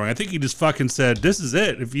foreshadowing. I think he just fucking said, "This is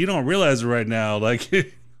it. If you don't realize it right now, like,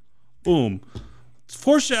 boom."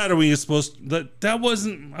 Foreshadowing is that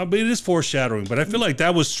wasn't. I mean, it is foreshadowing, but I feel like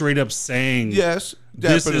that was straight up saying, yes,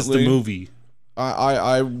 definitely. This is the movie.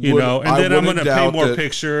 I would, and then I'm going to paint more that,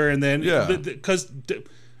 picture, and then because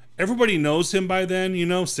everybody knows him by then,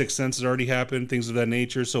 Sixth Sense has already happened, things of that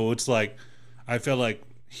nature. So it's like, I felt like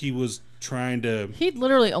he was trying to. He'd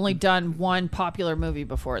literally only done one popular movie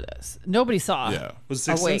before this. Nobody saw. Yeah, was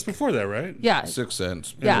Sixth Sense before that, right? Yeah, Sixth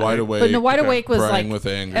Sense. Yeah, Wide Awake. But no, Wide Awake was like, with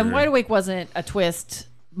anger. and Wide Awake wasn't a twist.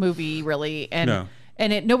 movie really, and No.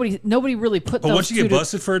 and nobody really put. But those once you two get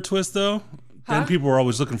busted for a twist, though, then people were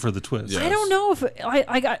always looking for the twist. Yeah. I don't know if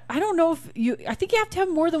I don't know if you. I think you have to have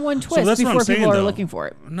more than one twist that's what I'm before saying, people are though. looking for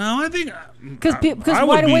it. No, I think Because I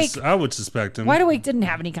Wide would Awake, I would suspect him. Wide Awake didn't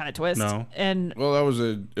have any kind of twist. No. And Well, that was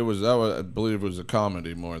I believe it was a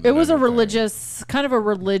comedy more than it was a anything. religious, kind of a Some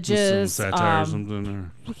religious satire or something.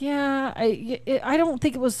 Or, Yeah, I don't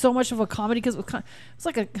think it was so much of a comedy because it was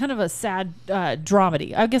like a kind of a sad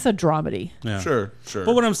dramedy. I guess a dramedy. yeah. Sure.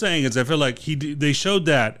 But what I'm saying is, I feel like they showed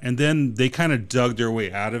that, and then they kind of dug their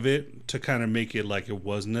way out of it to kind of make it like it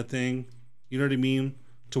wasn't a thing. You know what I mean?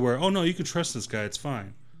 To where, oh no, you can trust this guy. It's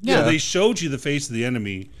fine. Yeah. So they showed you the face of the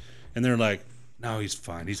enemy, and they're like, no, he's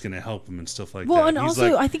fine. He's going to help him and stuff like that. Well, and He's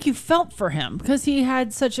also like, I think you felt for him because he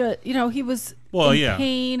had such a, he was Well, in yeah,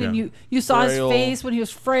 pain, and yeah. you saw Frail. his face when he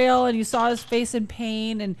was frail, and you saw his face in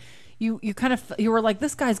pain, and you kind of you were like,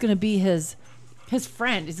 this guy's going to be his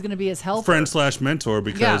friend. He's going to be his helper. friend/mentor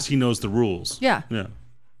because Yeah. he knows the rules. Yeah. Yeah.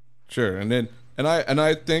 Sure, and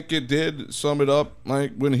I think it did sum it up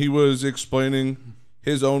like when he was explaining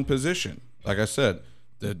his own position. Like I said,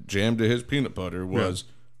 the jam to his peanut butter was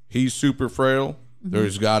he's super frail.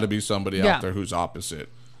 There's got to be somebody Yeah. out there who's opposite.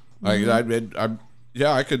 I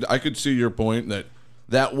could see your point that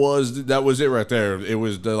was it right there. It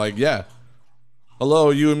was hello,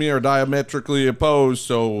 you and me are diametrically opposed,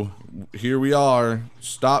 so here we are.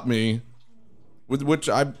 Stop me. With which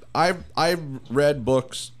I've read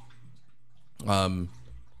books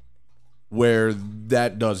where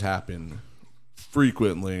that does happen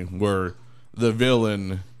frequently, where the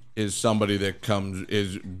villain is somebody that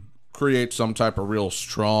creates some type of real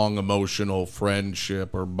strong emotional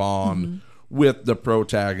friendship or bond with the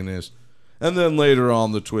protagonist. And then later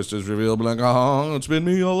on, the twist is revealed, like, oh, it's been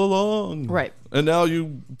me all along. Right. And now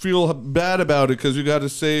you feel bad about it because you got to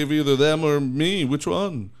save either them or me. Which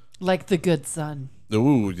one? Like the good son.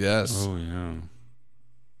 Ooh, yes. Oh, yeah.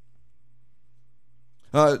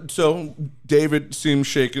 So David seems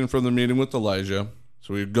shaken from the meeting with Elijah.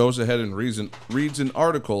 So he goes ahead and reads an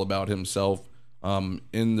article about himself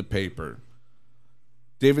in the paper.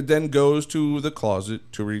 David then goes to the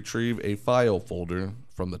closet to retrieve a file folder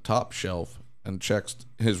from the top shelf and checks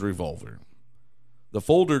his revolver. The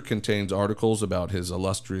folder contains articles about his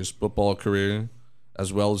illustrious football career,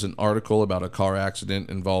 as well as an article about a car accident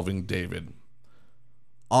involving David.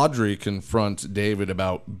 Audrey confronts David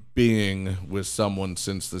about being with someone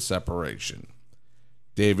since the separation.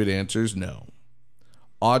 David answers no.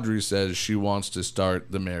 Audrey says she wants to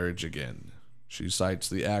start the marriage again. She cites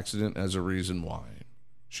the accident as a reason why.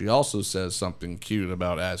 She also says something cute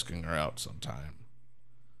about asking her out sometime.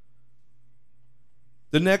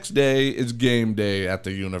 The next day is game day at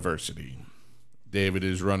the university. David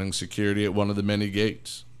is running security at one of the many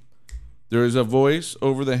gates. There is a voice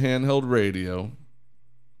over the handheld radio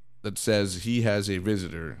that says he has a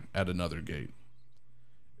visitor at another gate.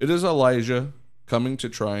 It is Elijah coming to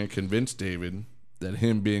try and convince David that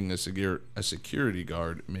him being a security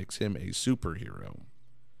guard makes him a superhero.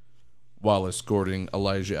 While escorting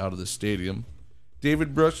Elijah out of the stadium,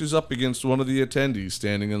 David brushes up against one of the attendees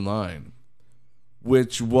standing in line,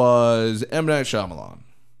 which was M. Night Shyamalan.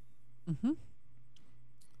 Mm-hmm.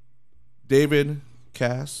 David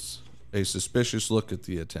casts a suspicious look at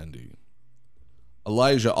the attendee.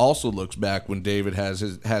 Elijah also looks back when David has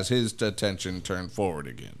his attention turned forward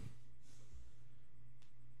again.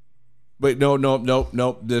 Wait,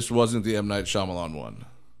 no. This wasn't the M. Night Shyamalan one.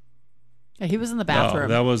 Yeah, he was in the bathroom.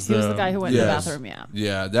 that was he was the- the guy who went in the bathroom. Yeah.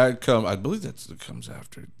 Yeah, I believe that comes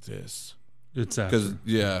after this. It's after. Because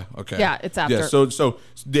okay. Yeah, it's after. Yeah, so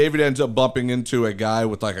David ends up bumping into a guy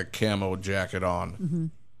with like a camo jacket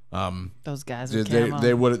on. Those guys are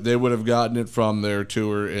They would have gotten it from their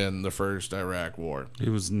tour in the first Iraq War.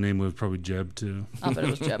 His name was probably Jeb, too. I thought it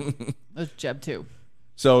was Jeb. It was Jeb too.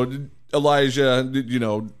 So Elijah,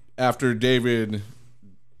 after David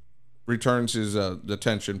returns his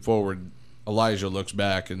attention forward, Elijah looks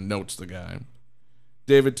back and notes the guy.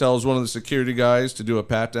 David tells one of the security guys to do a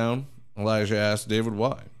pat down. Elijah asks David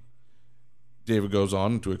why. David goes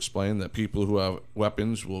on to explain that people who have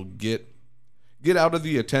weapons will get out of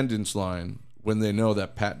the attendance line when they know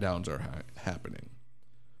that pat downs are happening.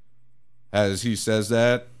 As he says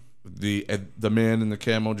that, the man in the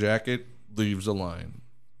camo jacket leaves the line.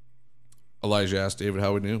 Elijah asks David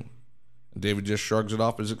how he knew, and David just shrugs it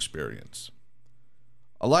off as experience.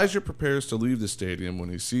 Elijah prepares to leave the stadium when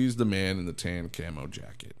he sees the man in the tan camo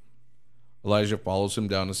jacket. Elijah follows him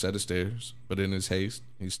down a set of stairs, but in his haste,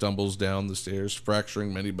 he stumbles down the stairs,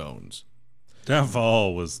 fracturing many bones. That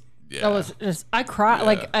fall was Yeah. That was just, I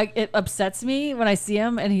cry. It upsets me when I see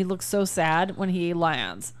him and he looks so sad when he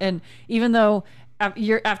lands. And even though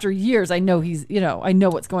after years, I know I know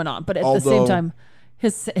what's going on, but at the same time,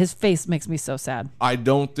 his face makes me so sad. I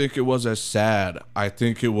don't think it was as sad. I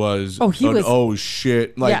think it was, oh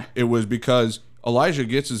shit. Like, it was because Elijah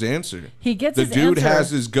gets his answer. He gets the his dude answer. has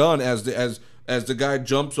his gun as the guy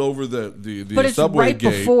jumps over the but it's subway right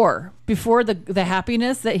gate. before the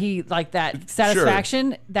happiness that he, like, that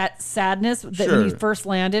satisfaction, that sadness that when he first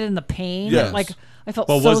landed, and the pain. Yes. Like, I felt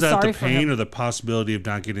But so was that sorry the for pain him. or the possibility of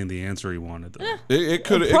not getting the answer he wanted? Though? It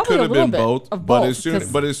could Probably have a been little both. bit of But both,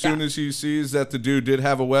 as soon as he sees that the dude did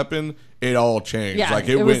have a weapon, it all changed. Yeah, like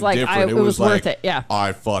it it was went like, different. it was was like, worth it. Yeah.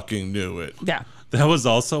 I fucking knew it. Yeah. That was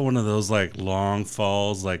also one of those like long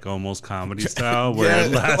falls, like almost comedy style, where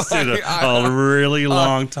it lasted a really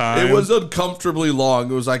long time. It was uncomfortably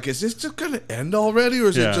long. It was like, is this just gonna end already, or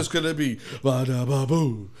is it just gonna be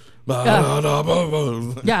ba-da-ba-boo?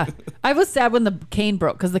 Yeah, I was sad when the cane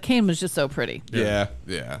broke because the cane was just so pretty. Yeah.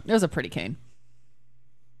 It was a pretty cane.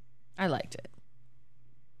 I liked it.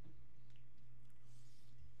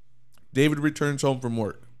 David returns home from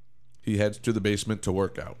work. He heads to the basement to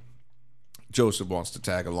work out. Joseph wants to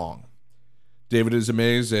tag along. David is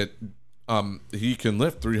amazed that he can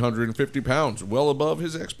lift 350 pounds, well above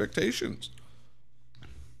his expectations.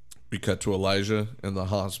 We cut to Elijah in the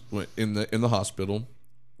hospital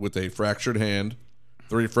with a fractured hand,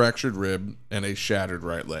 3 fractured rib, and a shattered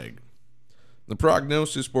right leg. The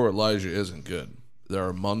prognosis for Elijah isn't good. There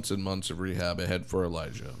are months and months of rehab ahead for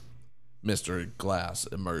Elijah. Mr. Glass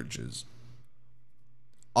emerges.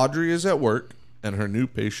 Audrey is at work, and her new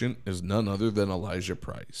patient is none other than Elijah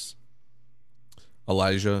Price.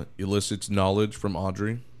 Elijah elicits knowledge from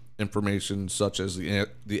Audrey, information such as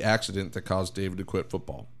the accident that caused David to quit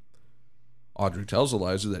football. Audrey tells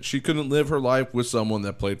Elijah that she couldn't live her life with someone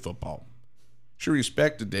that played football. She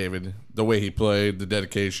respected David, the way he played, the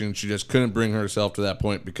dedication. She just couldn't bring herself to that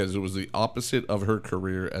point because it was the opposite of her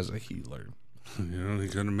career as a healer. He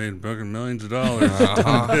could have made fucking millions of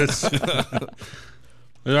dollars.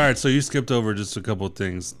 All right, so you skipped over just a couple of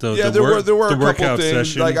things. There were a couple things.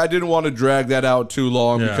 Session. Like, I didn't want to drag that out too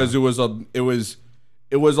long because it was a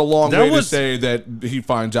long way to say that he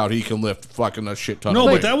finds out he can lift fucking a shit ton.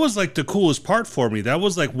 But that was like the coolest part for me. That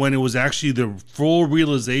was like when it was actually the full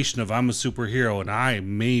realization of I'm a superhero and I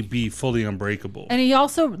may be fully unbreakable. And they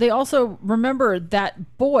also remember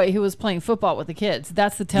that boy who was playing football with the kids.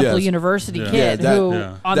 That's the Temple University kid who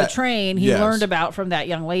on the train he learned about from that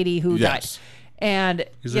young lady who died. And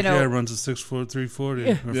he's like, runs a 6'4", 340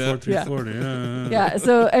 or 4'340. Yeah.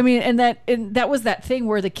 So I mean, and that was that thing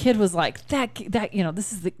where the kid was like, that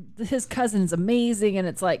this is his cousin's amazing, and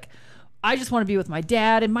it's like, I just want to be with my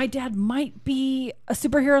dad, and my dad might be a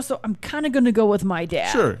superhero, so I'm kind of going to go with my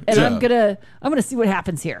dad. Sure. And I'm gonna see what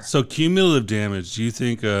happens here. So cumulative damage. Do you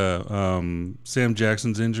think Sam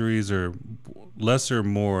Jackson's injuries are less or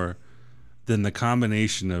more than the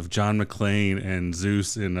combination of John McClane and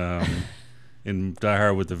Zeus in Die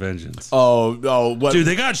Hard with a Vengeance? What? Dude,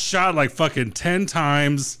 they got shot like fucking 10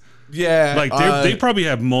 times. Yeah. Like they probably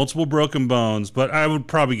have multiple broken bones, but I would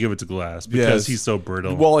probably give it to Glass because he's so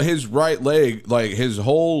brittle. Well, his right leg, like his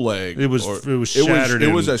whole leg, it was shattered.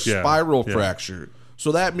 It was a spiral fracture.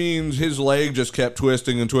 So that means his leg just kept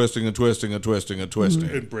twisting and twisting and twisting and twisting and twisting.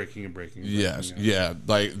 And breaking. Yes. Yeah.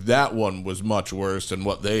 Like that one was much worse than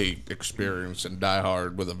what they experienced in Die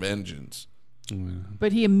Hard with a Vengeance.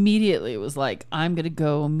 But he immediately was like, I'm going to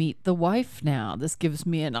go meet the wife now. This gives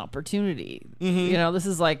me an opportunity. Mm-hmm. This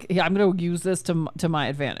is like, I'm going to use this to my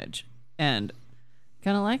advantage. And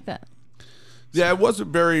kind of like that. Yeah, it was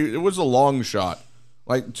a long shot.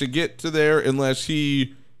 Like, to get to there, unless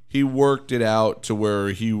he worked it out to where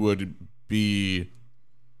he would be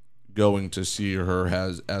going to see her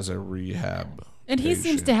as a rehab. And he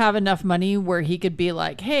seems to have enough money where he could be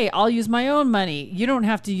like, "Hey, I'll use my own money. You don't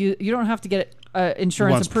have to get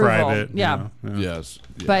insurance approval." Private, yeah. Yes.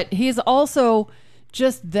 Yeah. But he's also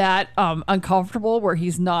just that uncomfortable where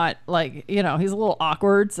he's not like, he's a little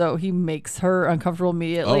awkward, so he makes her uncomfortable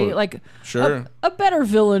immediately. Sure. A better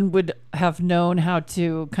villain would have known how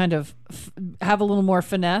to kind of have a little more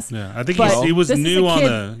finesse. Yeah, I think he was new on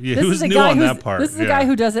that part. This is a guy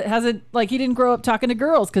who hasn't he didn't grow up talking to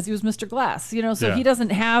girls because he was Mr. Glass, so he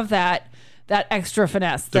doesn't have that extra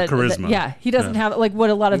finesse, the charisma. He doesn't have like what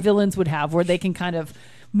a lot of villains would have, where they can kind of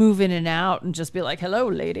move in and out and just be like, "Hello,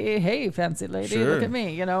 lady. Hey, fancy lady. Sure. Look at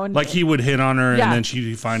me." And like he would hit on her, and then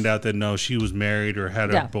she'd find out that no, she was married or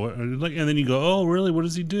had a boy. And then you go, "Oh, really? What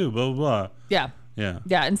does he do?" Blah blah blah. Yeah.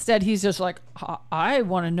 Instead, he's just like, "I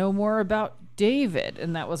want to know more about David,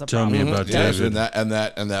 and that was a Tell problem. me about Yes, David. and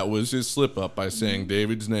that was his slip up by saying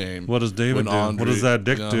David's name. What does David do? What does that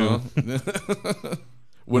dick do?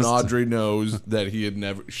 When Audrey knows that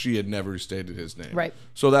she had never stated his name. Right.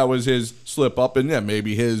 So that was his slip up, and yeah,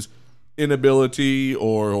 maybe his inability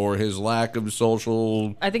or his lack of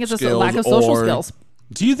social. I think it's just a skills, lack of social or- skills.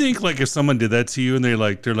 Do you think like if someone did that to you and they're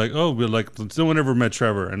like, oh, but like no one ever met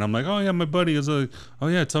Trevor, and I'm like, oh yeah, my buddy is like, oh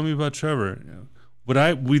yeah, tell me about Trevor.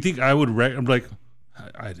 We think I would. I'm like,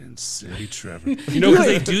 I didn't say Trevor. Because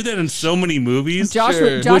they do that in so many movies. Josh Sure.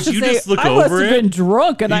 would, Josh Would would you say, just look I must over have it? been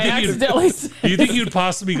drunk and You I think you'd- accidentally said Do you think you'd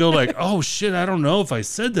possibly go like, oh shit, I don't know if I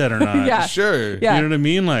said that or not? Yeah. Sure. Yeah. You know what I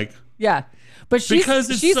mean? Like, Yeah. But Because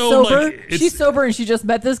it's she's so, sober. like, it's- She's sober and she just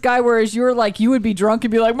met this guy, whereas you were like, you would be drunk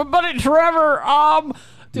and be like, my buddy Trevor,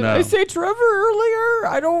 did No. I say Trevor earlier?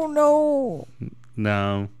 I don't know.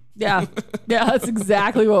 no. Yeah. Yeah, that's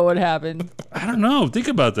exactly what would happen. I don't know. Think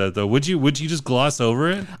about that though. Would you just gloss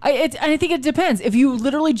over it? I think it depends. If you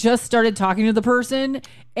literally just started talking to the person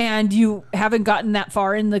and you haven't gotten that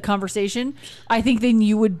far in the conversation, I think then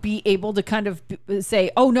you would be able to kind of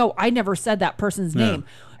say, oh no, I never said that person's name.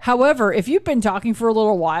 However, if you've been talking for a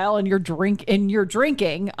little while and you're drinking,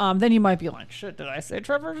 then you might be like, shit, did I say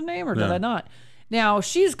Trevor's name or did I not? Now,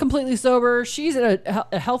 she's completely sober. She's at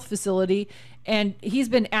a health facility, and he's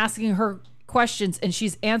been asking her questions, and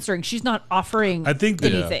she's answering. She's not offering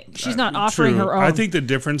anything. She's not offering True. her own. I think the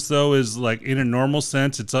difference, though, is like in a normal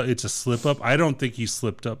sense, it's a slip up. I don't think he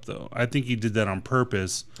slipped up, though. I think he did that on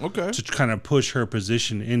purpose. Okay. To kind of push her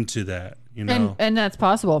position into that, you know? and that's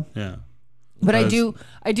possible. Yeah. But I do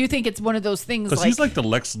think it's one of those things. Because he's like the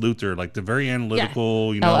Lex Luthor, like the very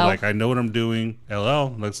analytical, you know, LL. like I know what I'm doing.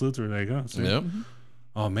 LL, Lex Luthor, there you go. See? Yep.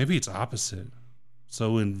 Oh, maybe it's opposite.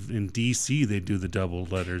 So in DC, they do the double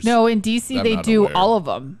letters. No, in DC I'm they not do aware. all of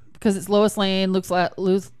them because it's Lois Lane, Lex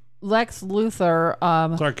Luthor,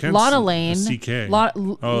 Clark Kent's Lana Lane, CK.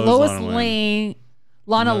 Lois Lana Lane. Lane,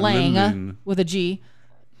 Lana Lang Lin- with a G.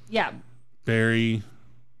 Yeah. Barry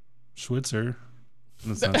Schwitzer.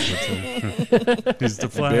 That's not Schwitzer. He's the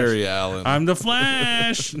Flash. Barry Allen. I'm the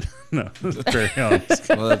Flash. No, that's Barry Allen.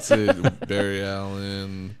 Well, that's it. Barry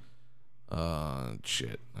Allen.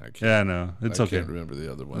 Shit. I can't. Yeah, no, it's I okay. can't remember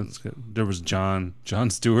the other ones. That's good. There was John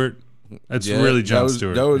Stewart. That's Yeah, really John that was,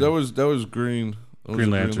 Stewart. That was Green. That was Green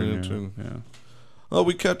a Lantern. Yeah. Oh,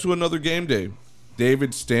 we cut to another game day.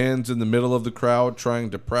 David stands in the middle of the crowd trying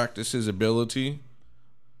to practice his ability.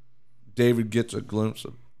 David gets a glimpse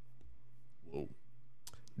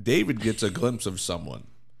of someone.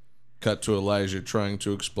 Cut to Elijah trying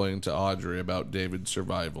to explain to Audrey about David's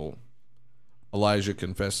survival. Elijah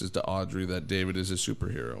confesses to Audrey that David is a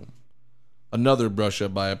superhero. Another brush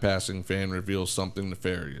up by a passing fan reveals something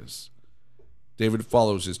nefarious. David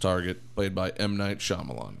follows his target, played by M. Night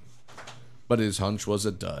Shyamalan. But his hunch was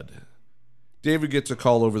a dud. David gets a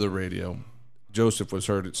call over the radio. Joseph was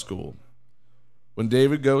hurt at school. When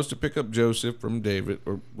David goes to pick up Joseph from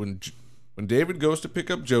when David goes to pick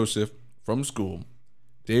up Joseph from school,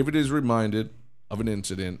 David is reminded of an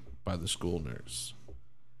incident by the school nurse.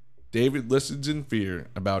 David listens in fear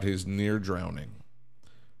about his near drowning.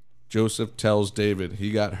 Joseph tells David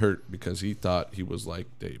he got hurt because he thought he was like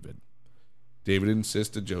David. David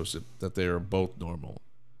insists to Joseph that they are both normal,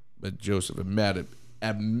 but Joseph adamantly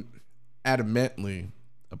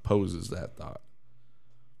opposes that thought.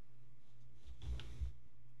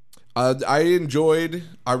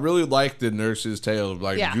 I really liked the nurse's tale of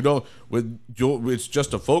it's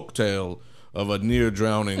just a folk tale of a near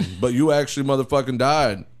drowning, but you actually motherfucking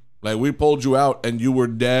died. Like, we pulled you out and you were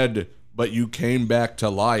dead, but you came back to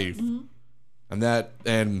life. Mm-hmm.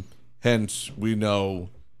 And hence we know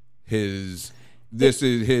his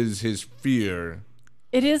fear.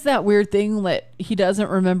 It is that weird thing that he doesn't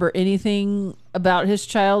remember anything about his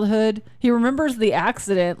childhood. He remembers the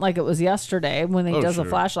accident like it was yesterday when he does a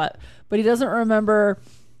flashlight, but he doesn't remember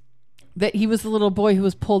that he was the little boy who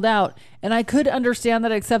was pulled out. And I could understand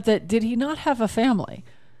that, except that did he not have a family?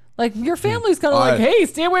 Like, your family's kind of like, hey,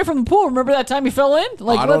 stay away from the pool. Remember that time you fell in?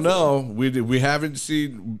 Like, I don't know. We haven't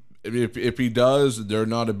seen if he does. They're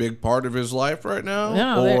not a big part of his life right now.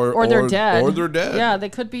 No, or they're dead. Or they're dead. Yeah, they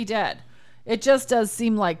could be dead. It just does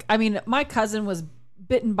seem like. I mean, my cousin was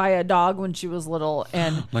bitten by a dog when she was little,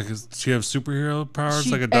 and like, does she have superhero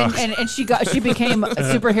powers like a dog? And she became a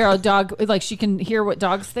superhero dog. Like, she can hear what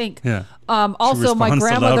dogs think. Yeah. Also, my responds to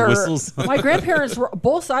loud grandmother, whistles. my grandparents were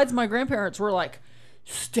both sides. Of my grandparents were like,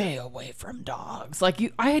 stay away from dogs. Like,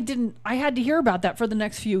 I had to hear about that for the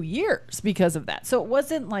next few years because of that. So it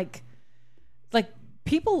wasn't like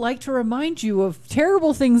people like to remind you of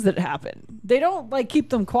terrible things that happen. They don't like keep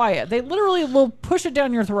them quiet. They literally will push it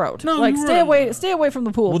down your throat. No, like you're right. stay away from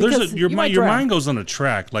the pool. Well, because your you might your drown. mind goes on a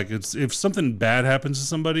track. Like if something bad happens to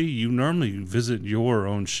somebody, you normally visit your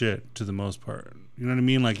own shit to the most part. You know what I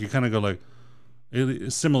mean? Like you kind of go like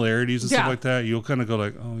similarities and stuff like that. You'll kind of go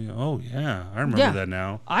like, oh yeah, I remember that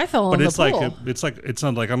now. I fell but in it's the like pool. it's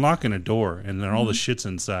not like unlocking a door and then all the shit's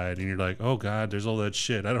inside and you're like, oh god, there's all that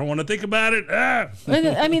shit. I don't want to think about it. And,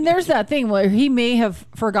 I mean, there's that thing where he may have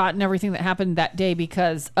forgotten everything that happened that day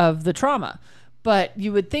because of the trauma. But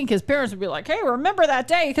you would think his parents would be like, hey, remember that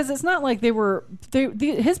day? Because it's not like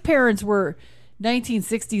his parents were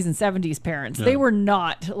 1960s and 70s parents. They were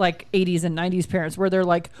not like 80s and 90s parents where they're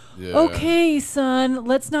like, okay, son,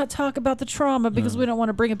 let's not talk about the trauma because we don't want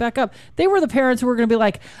to bring it back up. They were the parents who were going to be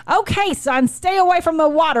like, okay, son, stay away from the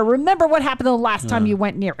water. Remember what happened the last time you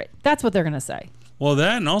went near it. That's what they're going to say. Well,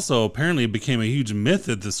 that and also apparently it became a huge myth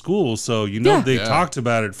at the school. So, they talked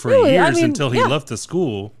about it for years until he left the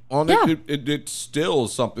school. Well, it's still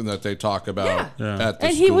something that they talk about at the school.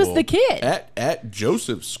 And he was the kid. At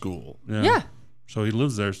Joseph's school. Yeah. So he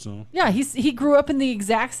lives there still. Yeah, he grew up in the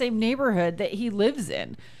exact same neighborhood that he lives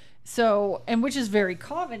in. So, and which is very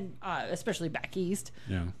common, especially back east.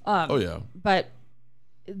 Yeah. But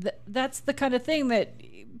that's the kind of thing that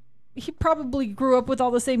he probably grew up with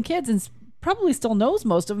all the same kids and probably still knows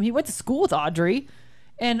most of them. He went to school with Audrey,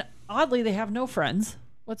 and oddly, they have no friends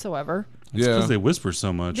whatsoever. It's because they whisper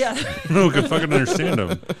so much. Yeah. No one can fucking understand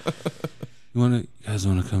them. You guys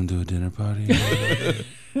want to come to a dinner party?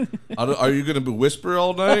 Are you going to whisper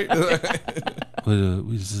all night?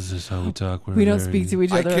 This is how we talk. We don't speak to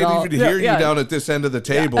each I other at all. can't even hear you down at this end of the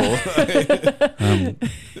table.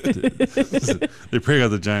 They break out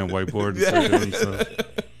the giant whiteboard and start doing stuff.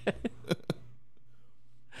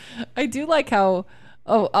 I do like how.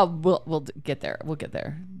 We'll get there. We'll get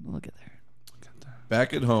there.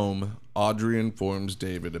 Back at home, Audrey informs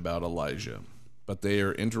David about Elijah, but they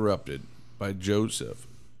are interrupted by Joseph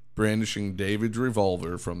brandishing David's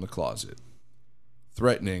revolver from the closet,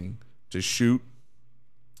 threatening to shoot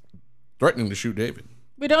David.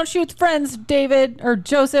 We don't shoot friends, David or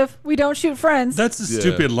Joseph. We don't shoot friends. That's a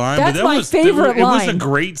stupid line. That's but that my was favorite It line. was a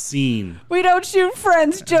great scene. We don't shoot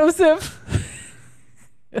friends, Joseph.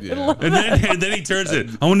 Yeah. And then he turns it.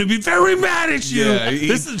 I want to be very mad at you.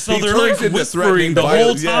 Yeah, So they're like whispering the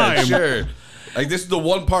whole time. Yeah, sure. Like, this is the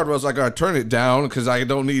one part where I was like, I gotta turn it down because I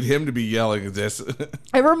don't need him to be yelling at this. It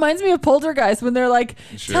reminds me of Poltergeist when they're like,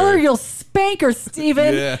 tell her you'll spank her,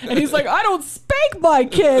 Steven. Yeah. And he's like, I don't spank my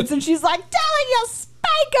kids. And she's like, tell her you'll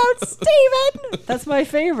spank her, Steven. That's my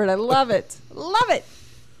favorite. I love it. Love it.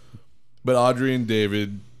 But Audrey and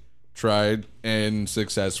David tried and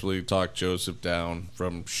successfully talked Joseph down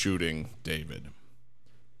from shooting David.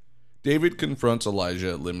 David confronts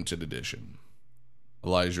Elijah at limited edition.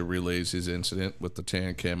 Elijah relays his incident with the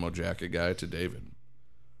tan camo jacket guy to David.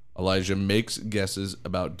 Elijah makes guesses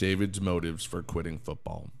about David's motives for quitting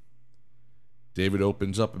football. David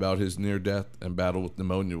opens up about his near death and battle with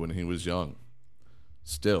pneumonia when he was young.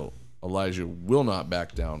 Still, Elijah will not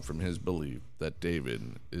back down from his belief that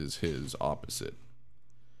David is his opposite.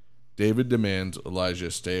 David demands Elijah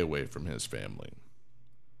stay away from his family.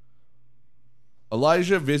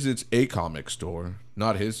 Elijah visits a comic store,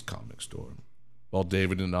 not his comic store. While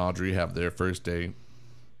David and Audrey have their first date,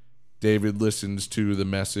 David listens to the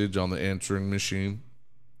message on the answering machine,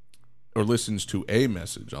 or listens to a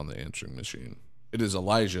message on the answering machine. It is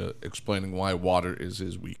Elijah explaining why water is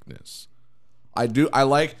his weakness. I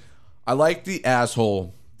like the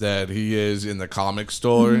asshole that he is in the comic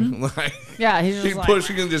store. Like, Yeah, he's just he like,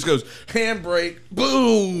 pushing and just goes handbrake,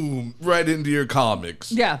 boom, right into your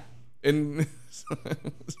comics. yeah. And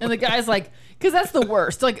And the guy's like, because that's the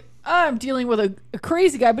worst. Like, I'm dealing with a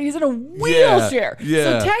crazy guy, but he's in a wheelchair.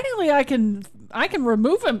 Yeah. So technically, I can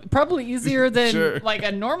remove him probably easier than Sure. like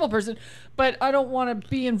a normal person. But I don't want to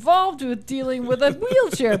be involved with dealing with a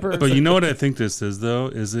wheelchair person. But you know what I think this is, though?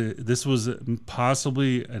 This was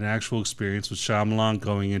possibly an actual experience with Shyamalan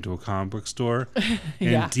going into a comic book store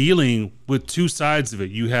and dealing with two sides of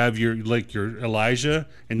it. You have your Elijah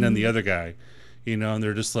and then the other guy. You know, and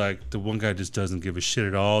they're just like, the one guy just doesn't give a shit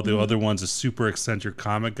at all. The other one's a super eccentric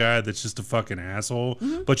comic guy that's just a fucking asshole.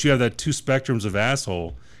 But you have that two spectrums of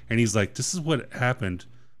asshole. And he's like, this is what happened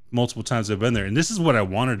multiple times I've been there. And this is what I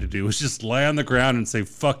wanted to do, was just lie on the ground and say,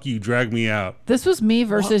 fuck you, drag me out. This was me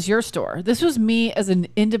versus your store. This was me as an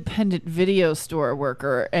independent video store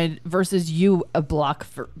worker and versus you, a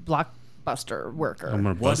blockbuster worker. I'm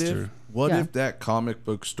a buster. What if that comic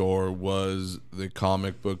book store was the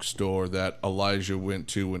comic book store that Elijah went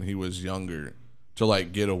to when he was younger to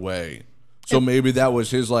like get away? So maybe that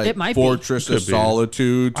was his like It might be. fortress of Could be.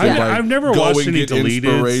 solitude. To, I've never go watched and any get deleted,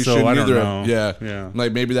 inspiration. so I don't Neither- know. Yeah,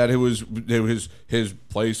 like maybe that it was his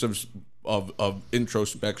place of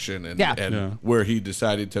introspection and where he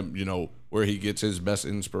decided to where he gets his best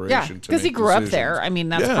inspiration. Because he grew up there. I mean,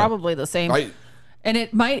 that's probably the same. And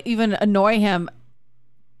it might even annoy him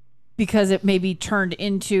because it maybe turned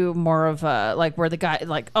into more of a like where the guy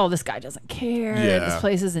like, oh, this guy doesn't care. This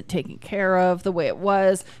place isn't taken care of the way it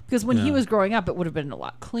was. Because when he was growing up, it would have been a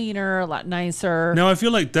lot cleaner, a lot nicer. No, I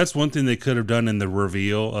feel like that's one thing they could have done in the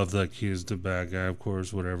reveal of like he's the bad guy, of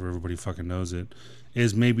course, whatever, everybody fucking knows it,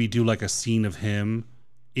 is maybe do like a scene of him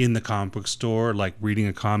in the comic book store, like reading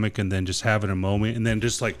a comic and then just having a moment and then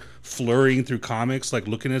just like flurrying through comics, like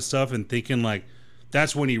looking at stuff and thinking like,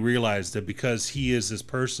 that's when he realized that because he is this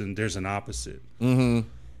person, there's an opposite. Mm-hmm.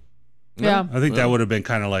 Yeah. I think that would have been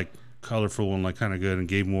kind of like colorful and like kind of good and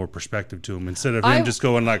gave more perspective to him instead of him just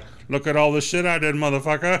going like, look at all the shit I did,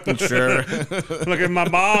 motherfucker. Sure. Look at my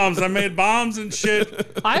bombs. I made bombs and shit.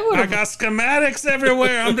 I got schematics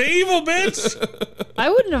everywhere. I'm the evil bitch. I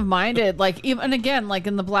wouldn't have minded, like, even, and again, like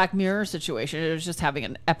in the Black Mirror situation, it was just having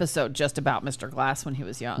an episode just about Mr. Glass when he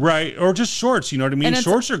was young. Right. Or just shorts, you know what I mean?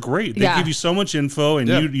 Shorts are great. They give you so much info and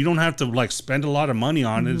you don't have to like spend a lot of money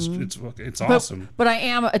on it. It's awesome. But I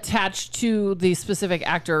am attached to the specific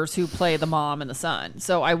actors who play the mom and the son.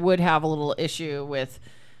 So I would have a little issue with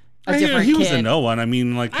a different he kid. was a no one. I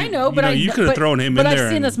mean, like, I know, but you could have thrown him in there. But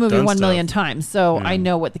I've seen this movie 1 million stuff. times, so I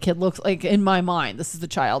know what the kid looks like in my mind. This is the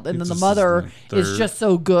child, and then the mother is just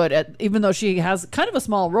so good at, even though she has kind of a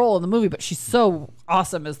small role in the movie, but she's so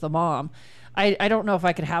awesome as the mom. I don't know if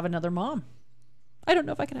I could have another mom. I don't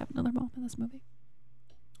know if I could have another mom in this movie.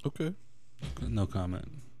 Okay. No comment.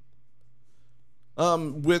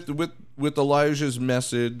 With Elijah's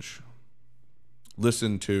message,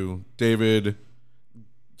 listen to David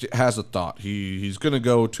has a thought. He's gonna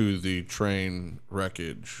go to the train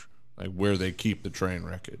wreckage, like where they keep the train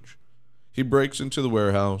wreckage. He breaks into the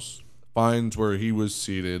warehouse, finds where he was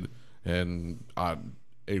seated, and a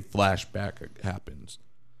flashback happens.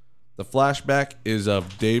 The flashback is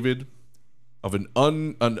of David, of an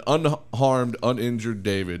unharmed, uninjured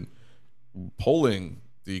David, pulling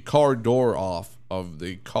the car door off of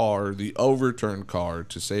the overturned car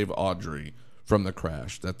to save Audrey from the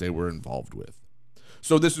crash that they were involved with.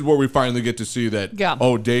 So this is where we finally get to see that,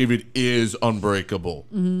 David is unbreakable.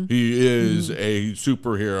 Mm-hmm. He is a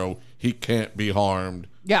superhero. He can't be harmed.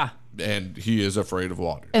 Yeah. And he is afraid of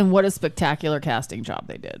water. And what a spectacular casting job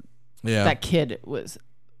they did. Yeah. That kid was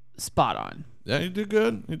spot on. Yeah, he did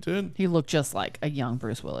good. He did. He looked just like a young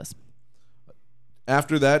Bruce Willis.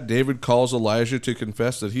 After that, David calls Elijah to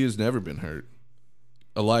confess that he has never been hurt.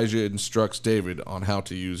 Elijah instructs David on how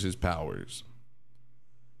to use his powers.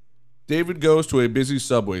 David goes to a busy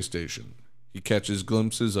subway station. He catches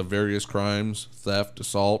glimpses of various crimes, theft,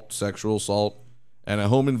 assault, sexual assault, and a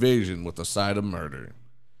home invasion with a side of murder.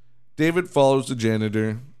 David follows the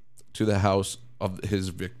janitor to the house of his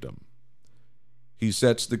victim. He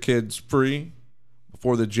sets the kids free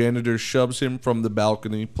before the janitor shoves him from the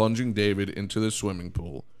balcony, plunging David into the swimming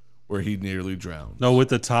pool, where he nearly drowned. No, with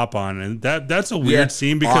the top on. And that's a weird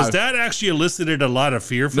scene because that actually elicited a lot of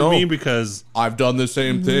fear for me because I've done the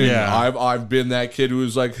same thing. Yeah. I've been that kid who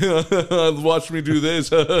was like, watch me do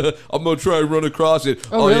this. I'm going to try and run across it.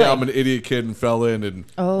 Oh, really? Yeah, I'm an idiot kid and fell in.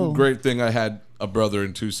 And great thing I had a brother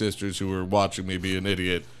and two sisters who were watching me be an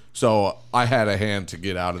idiot. So I had a hand to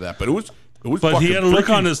get out of that. But it was But he had a look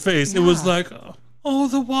on his face. It was like, oh,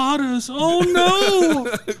 the waters. Oh, no.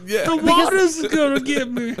 The water's going to get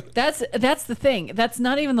me. That's the thing. That's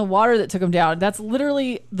not even the water that took him down. That's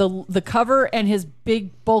literally the cover and his big,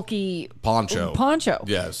 bulky poncho.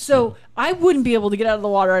 Yes. So I wouldn't be able to get out of the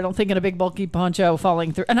water, I don't think, in a big, bulky poncho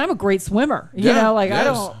falling through. And I'm a great swimmer. You know, like I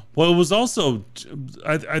don't. Well, it was also,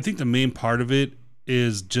 I think the main part of it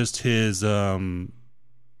is just his,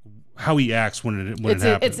 how he acts when it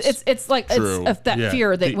happens. It's like that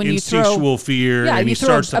fear that when you throw instinctual fear, and you he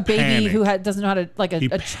throw starts a to baby panic. who doesn't know how to like a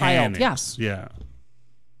child. Panics. Yeah.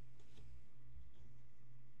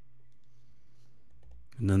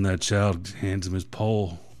 And then that child hands him his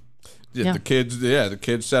pole. The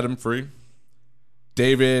kids set him free.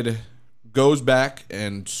 David goes back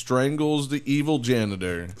and strangles the evil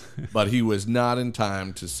janitor, but he was not in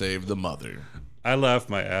time to save the mother. I laughed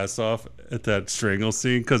my ass off at that strangle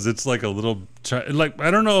scene because it's like a little, I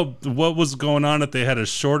don't know what was going on if they had a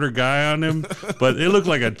shorter guy on him, but it looked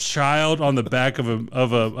like a child on the back of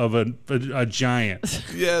a giant.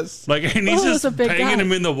 Yes, and he's just hanging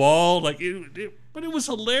him in the wall, but it was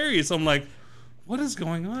hilarious. I'm like, what is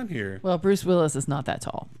going on here? Well, Bruce Willis is not that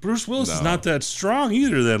tall. Bruce Willis is not that strong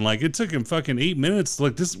either. Then, like, it took him fucking 8 minutes.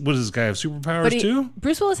 Like, this, what does this guy have superpowers too?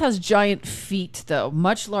 Bruce Willis has giant feet, though,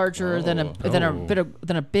 much larger than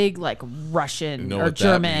a big like Russian or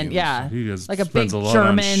German. Yeah, like a big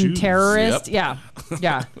German terrorist. Yep.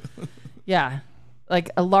 Yeah. Like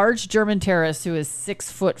a large German terrorist who is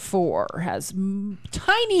 6'4" has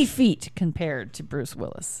tiny feet compared to Bruce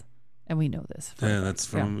Willis, and we know this.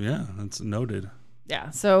 That's noted.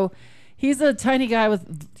 Yeah, so he's a tiny guy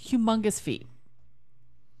with humongous feet.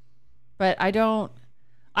 But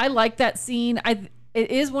I like that scene. It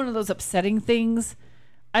is one of those upsetting things.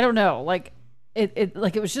 I don't know, like it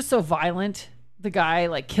was just so violent. The guy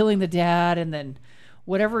like killing the dad and then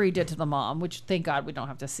whatever he did to the mom, which thank God we don't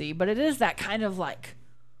have to see. But it is that kind of like,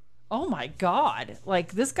 oh my God,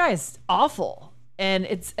 like this guy is awful. And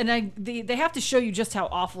they have to show you just how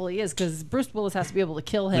awful he is because Bruce Willis has to be able to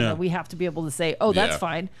kill him, and we have to be able to say, "Oh, that's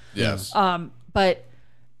fine." Yes. But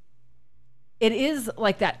it is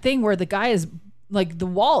like that thing where the guy is like the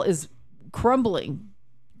wall is crumbling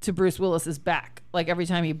to Bruce Willis's back, like every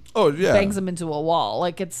time he bangs him into a wall.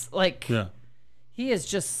 Like it's like he is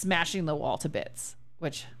just smashing the wall to bits.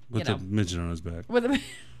 Which with a midget on his back.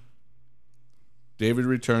 David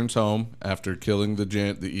returns home after killing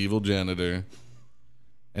the evil janitor.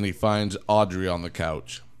 And he finds Audrey on the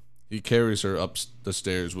couch. He carries her up the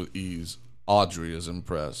stairs with ease. Audrey is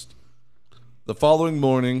impressed. The following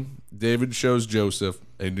morning, David shows Joseph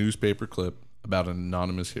a newspaper clip about an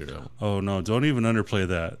anonymous hero. Oh, no, don't even underplay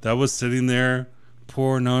that. That was sitting there,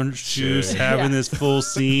 pouring orange juice, having this full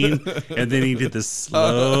scene, and then he did the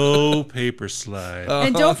slow paper slide.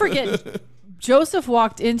 And don't forget, Joseph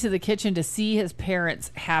walked into the kitchen to see his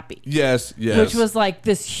parents happy. Yes. Which was like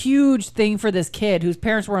this huge thing for this kid whose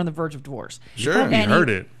parents were on the verge of divorce. Sure. And he heard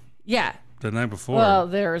it. Yeah. The night before. Well,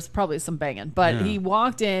 there's probably some banging. But he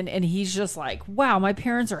walked in and he's just like, wow, my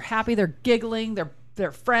parents are happy. They're giggling.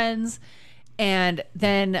 They're friends. And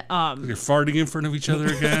then they're farting in front of each other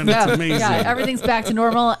again. It's amazing. Yeah, everything's back to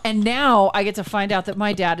normal. And now I get to find out that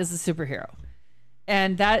my dad is a superhero.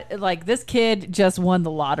 And that, like, this kid just won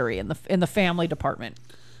the lottery in the family department.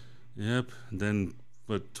 Yep. And then,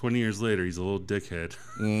 but 20 years later, he's a little dickhead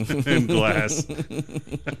in Glass.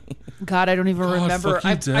 God, I don't even remember.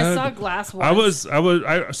 I saw Glass once.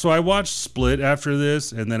 I watched Split after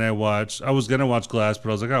this, and then I was gonna watch Glass, but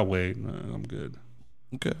I was like, oh wait, I'm good.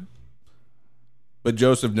 Okay. But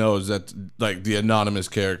Joseph knows that like the anonymous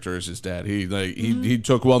character is his dad. He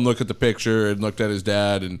took one look at the picture and looked at his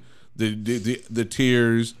dad and the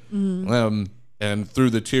tears, and through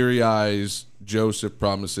the teary eyes, Joseph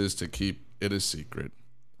promises to keep it a secret.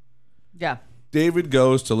 Yeah. David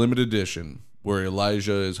goes to Limited Edition, where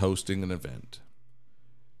Elijah is hosting an event.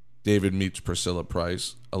 David meets Priscilla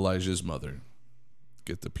Price, Elijah's mother.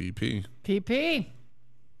 Get the PP. PP.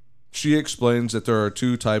 She explains that there are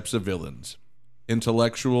two types of villains: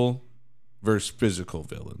 intellectual versus physical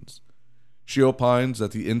villains. She opines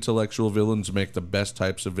that the intellectual villains make the best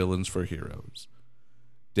types of villains for heroes.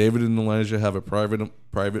 David and Elijah have a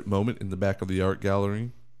private moment in the back of the art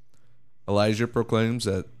gallery. Elijah proclaims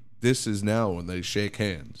that this is now when they shake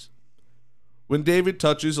hands. When David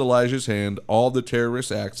touches Elijah's hand, all the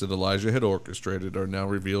terrorist acts that Elijah had orchestrated are now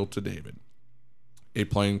revealed to David. A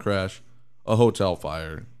plane crash, a hotel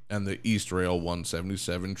fire, and the East Rail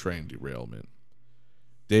 177 train derailment.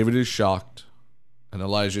 David is shocked, and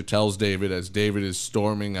Elijah tells David as David is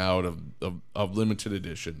storming out of Limited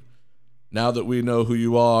Edition, "Now that we know who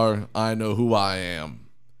you are, I know who I am."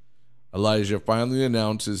 Elijah finally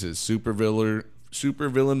announces his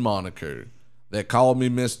supervillain moniker. "They call me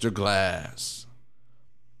Mr. Glass."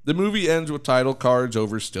 The movie ends with title cards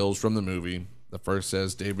over stills from the movie. The first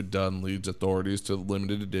says David Dunn leads authorities to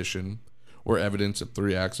Limited Edition, where evidence of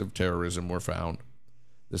 3 acts of terrorism were found.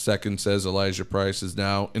 The second says Elijah Price is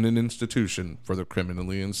now in an institution for the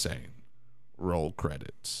criminally insane. Roll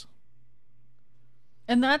credits.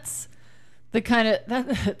 And that's the kind of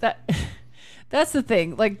that's the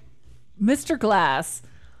thing. Like, Mr. Glass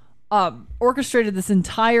orchestrated this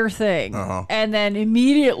entire thing and then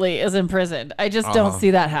immediately is imprisoned. I just don't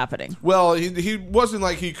see that happening. Well, he wasn't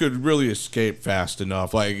like he could really escape fast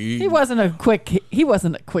enough. Like he wasn't a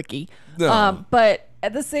quickie. No. But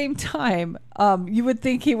at the same time, you would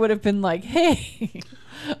think he would have been like, "Hey,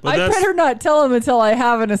 I better not tell him until I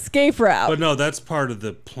have an escape route." But no, that's part of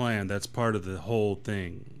the plan. That's part of the whole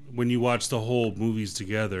thing. When you watch the whole movies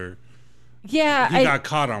together, he got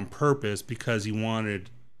caught on purpose because he wanted.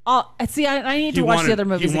 See, I need to watch the other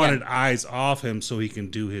movies. He wanted eyes off him so he can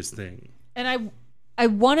do his thing. And I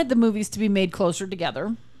wanted the movies to be made closer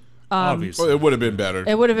together. Obviously. it would have been better.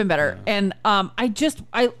 It would have been better. Yeah. And I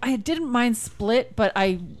didn't mind Split, but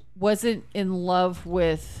I wasn't in love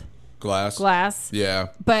with Glass. Yeah.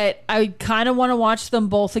 But I kind of want to watch them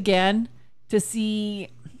both again to see.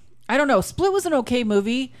 I don't know. Split was an okay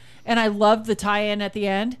movie, and I loved the tie-in at the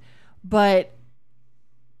end, but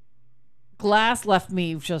Glass left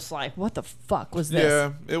me just like, what the fuck was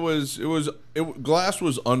this? Yeah, Glass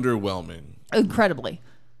was underwhelming. Incredibly.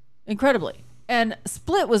 And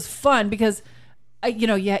Split was fun because,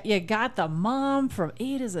 you got the mom from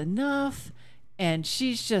 8 is Enough, and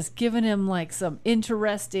she's just giving him like some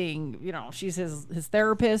interesting, she's his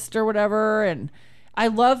therapist or whatever. And I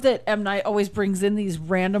love that M. Night always brings in these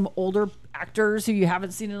random older actors who you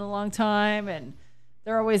haven't seen in a long time, and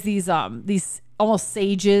they're always these almost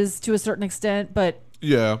sages to a certain extent. But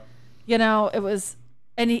yeah, it was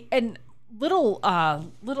and little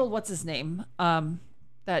what's his name,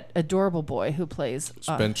 that adorable boy who plays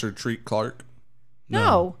Spencer Treat Clark.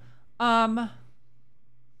 No.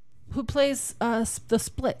 Who plays the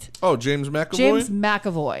Split? Oh, James McAvoy. James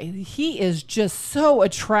McAvoy. He is just so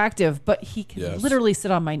attractive, but he can literally sit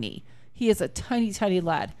on my knee. He is a tiny, tiny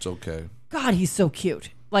lad. It's okay. God, he's so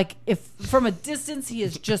cute. Like, if from a distance, he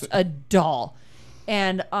is just a doll.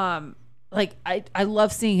 And I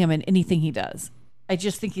love seeing him in anything he does. I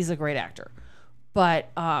just think he's a great actor.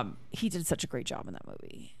 But he did such a great job in that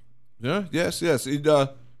movie. Yeah. Yes.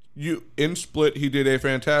 In Split, he did a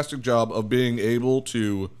fantastic job of being able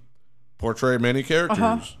to portray many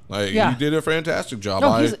characters. He did a fantastic job.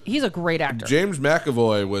 No, he's a great actor. James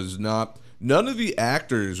McAvoy was not. None of the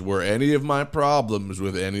actors were any of my problems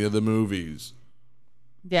with any of the movies.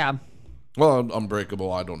 Yeah. Well,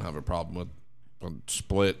 Unbreakable, I don't have a problem with.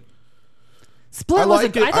 Split. Split was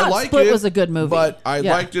I thought Split was a good movie, but I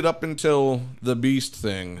liked it up until the Beast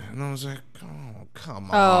thing, and I was like, "Oh, come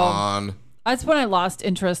on!" That's when I lost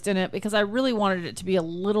interest in it because I really wanted it to be a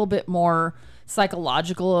little bit more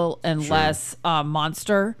psychological and less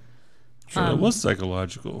monster. Sure, it was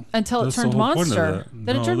psychological until it turned monster.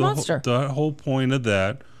 Then it turned monster. The whole point of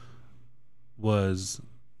that was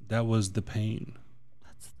the pain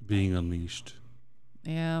being unleashed.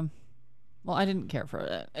 Yeah. Well, I didn't care for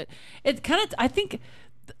it. It kind of, I think,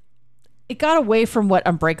 it got away from what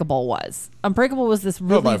Unbreakable was. Unbreakable was this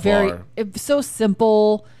really it was so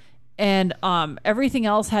simple, and everything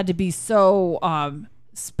else had to be so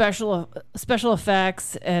special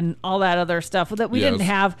effects and all that other stuff that we didn't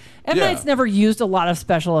have. M. Night's never used a lot of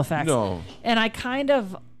special effects. No, and I kind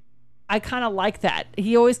of like that.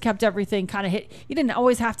 He always kept everything kind of hit. You didn't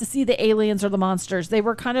always have to see the aliens or the monsters. They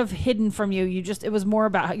were kind of hidden from you. It was more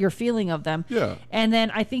about your feeling of them. Yeah. And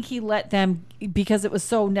then I think he let them, because it was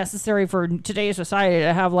so necessary for today's society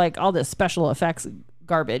to have like all this special effects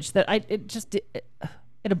garbage, that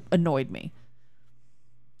it annoyed me.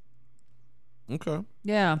 Okay.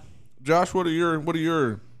 Yeah. Josh, what are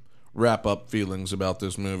your wrap up feelings about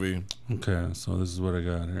this movie? Okay, so this is what I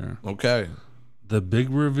got here. Okay. The big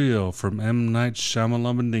reveal from M. Night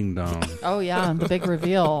Shyamalan Ding Dong. Oh, yeah, the big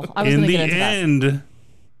reveal. In the end,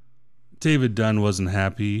 David Dunn wasn't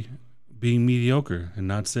happy being mediocre and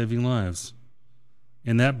not saving lives.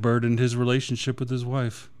 And that burdened his relationship with his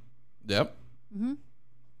wife. Yep. Mm-hmm.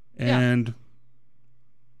 And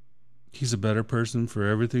he's a better person for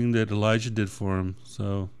everything that Elijah did for him.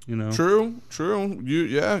 So, True.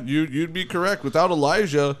 You'd be correct. Without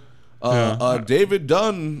Elijah... David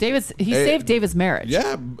Dunn. Saved David's marriage.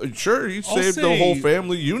 Yeah, sure. He saved the whole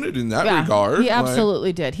family unit in that regard. He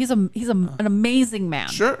absolutely did. He's an amazing man.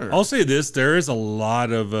 Sure. I'll say this: there is a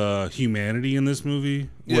lot of humanity in this movie,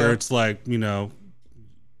 where it's like, I'm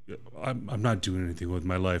not doing anything with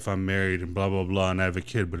my life. I'm married and blah blah blah, and I have a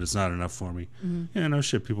kid, but it's not enough for me. Mm-hmm. Yeah, no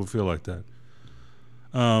shit. People feel like that.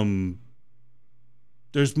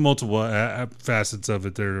 There's multiple facets of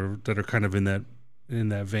it that are kind of in that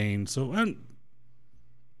vein. So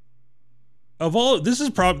this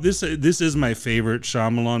is my favorite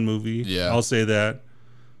Shyamalan movie. Yeah, I'll say that.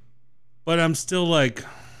 But I'm still like,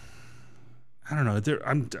 I don't know.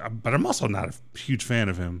 But I'm also not a huge fan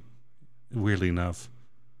of him. Weirdly enough,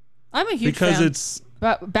 I'm a huge fan. It's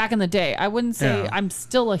back in the day. I wouldn't say I'm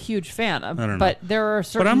still a huge fan. I don't know. But there are a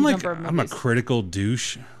certain number of movies. I'm a critical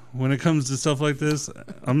douche when it comes to stuff like this.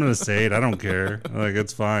 I'm gonna say it. I don't care. Like,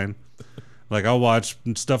 it's fine. Like, I'll watch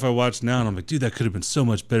stuff I watch now, and I'm like, dude, that could have been so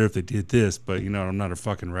much better if they did this. But, I'm not a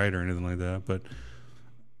fucking writer or anything like that. But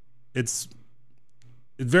it's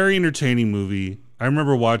a very entertaining movie. I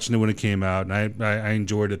remember watching it when it came out, and I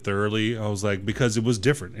enjoyed it thoroughly. I was like, because it was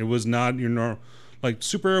different. It was not your like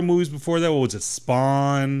superhero movies before that. What was it?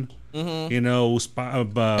 Spawn. Mm-hmm. You know,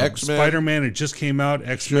 X-Men. Spider-Man. It just came out.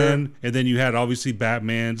 X-Men, and then you had obviously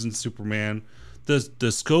Batman's and Superman.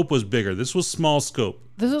 The scope was bigger. This was small scope.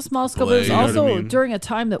 This was small scope. Blade. It was also You know what I mean? during a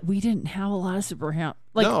time that we didn't have a lot of superhero.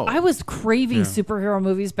 Like No. I was craving superhero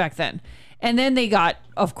movies back then, and then they got,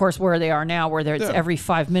 of course, where they are now, where it's every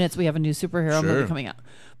 5 minutes we have a new superhero movie coming out.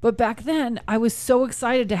 But back then, I was so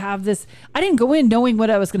excited to have this. I didn't go in knowing what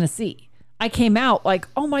I was going to see. I came out like,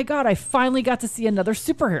 oh my God, I finally got to see another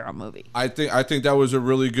superhero movie. I think that was a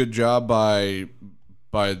really good job by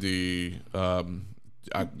the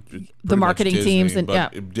marketing Disney, teams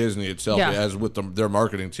and Disney itself, Yeah. as with their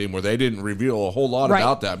marketing team, where they didn't reveal a whole lot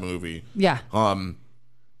about that movie. Yeah.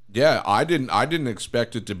 Yeah, I didn't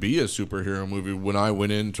expect it to be a superhero movie when I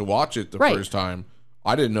went in to watch it the first time.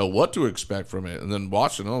 I didn't know what to expect from it, and then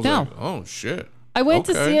watching it, I was like, oh shit. I went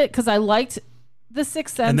to see it because I liked The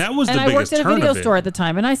Sixth Sense, And that was the I worked biggest at a turn video of it. store at the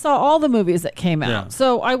time, and I saw all the movies that came out. Yeah.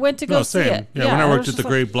 So I went to go see same. it. Yeah, when I it worked was at the just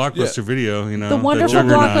great Blockbuster Video, you know, the wonderful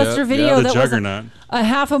Juggernaut. Blockbuster Video the that Juggernaut. was a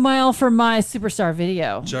half a mile from my Superstar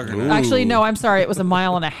Video. Juggernaut. Actually, no, I'm sorry, it was a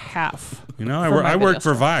mile and a half. You know, from my I worked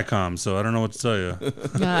for video Viacom, so I don't know what to tell you.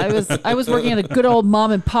 Yeah, I was working at a good old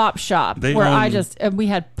mom and pop shop They where own- and we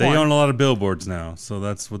had They porn. own a lot of billboards now, so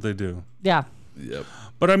that's what they do. Yeah. Yep.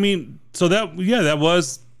 But I mean, so that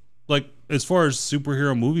was like, as far as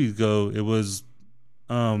superhero movies go, it was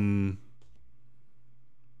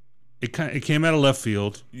it came out of left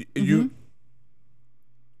field. You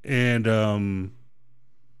And I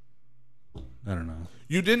don't know.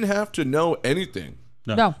 you didn't have to know anything.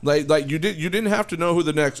 No. Like you didn't have to know who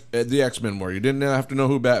the X-Men were. You didn't have to know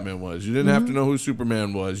who Batman was. You didn't have to know who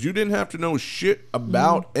Superman was. You didn't have to know shit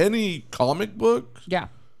about any comic book, Yeah.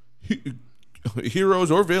 heroes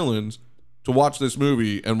or villains, to watch this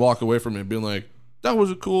movie and walk away from it being like, that was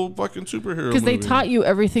a cool fucking superhero movie. Because they taught you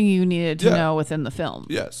everything you needed to know within the film.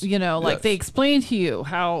 Yes. You know, like Yes. they explained to you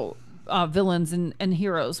how villains and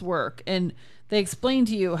heroes work, and they explained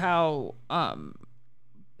to you how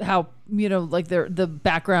you know, like the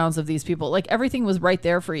backgrounds of these people, like everything was right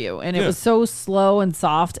there for you, and it was so slow and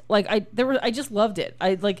soft. Like I just loved it.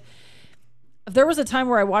 There was a time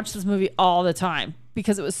where I watched this movie all the time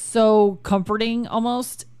because it was so comforting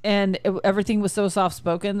almost, and everything was so soft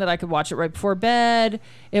spoken that I could watch it right before bed.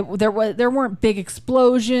 There weren't big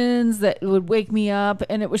explosions that would wake me up,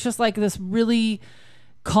 and it was just like this really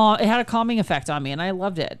calm. It had a calming effect on me, and I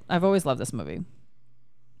loved it. I've always loved this movie.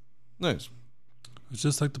 Nice. It's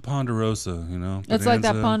just like the Ponderosa, you know. It's like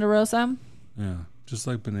that Bonanza. Ponderosa. Yeah, just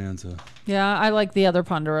like Bonanza. Yeah, I like the other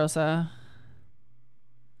Ponderosa.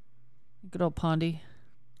 Good old Pondy.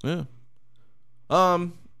 Yeah.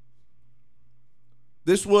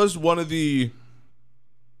 This was one of the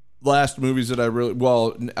last movies that I really,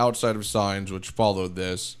 well, outside of Signs, which followed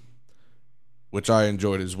this, which I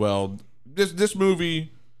enjoyed as well. This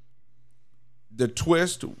movie, the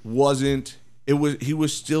twist wasn't. He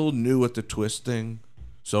was still new at the twist thing,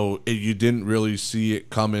 so you didn't really see it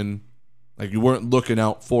coming. Like you weren't looking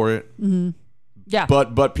out for it. Mm-hmm. Yeah,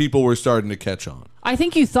 but people were starting to catch on. I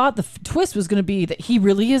think you thought the twist was going to be that he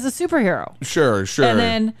really is a superhero. Sure. And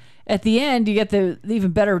then at the end, you get the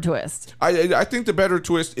even better twist. I think the better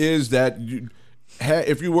twist is that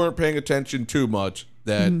if you weren't paying attention too much,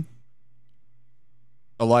 that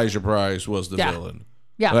Elijah Price was the villain.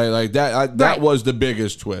 Yeah. Like that. That Right. was the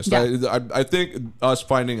biggest twist. Yeah. I think us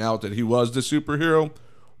finding out that he was the superhero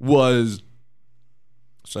was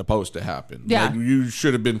supposed to happen. Yeah. Like, you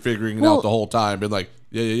should have been figuring it out the whole time. Been like,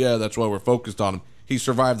 yeah. That's why we're focused on him. He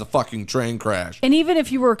survived the fucking train crash. And even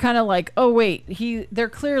if you were kind of like, oh wait, they're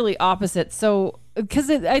clearly opposite. So because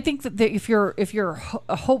I think that if you're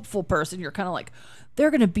a hopeful person, you're kind of like,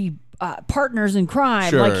 they're going to be partners in crime.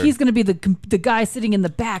 Sure. Like he's going to be the guy sitting in the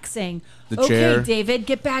back saying, The okay, chair. David,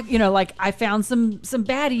 get back. You know, like I found some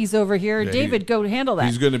baddies over here. Yeah, David, go handle that.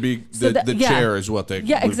 He's going to be the chair is what they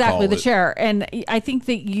Yeah, would exactly, call the it. chair. And I think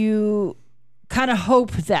that you kind of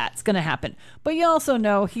hope that's going to happen. But you also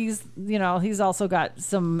know he's also got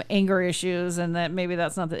some anger issues, and that maybe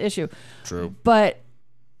that's not the issue. True. But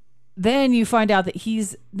then you find out that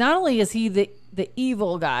he's not only is he the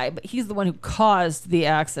evil guy, but he's the one who caused the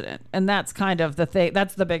accident. And that's kind of the thing.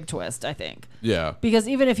 That's the big twist, I think. Yeah. Because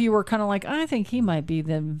even if you were kind of like, I think he might be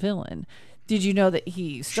the villain, did you know that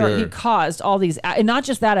he Sure. caused all these, and not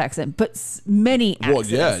just that accident, but many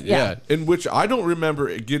accidents? Well, yeah. In which I don't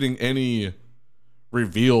remember getting any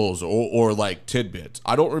reveals or like tidbits.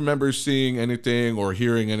 I don't remember seeing anything or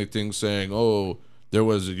hearing anything saying, oh, there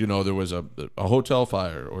was a hotel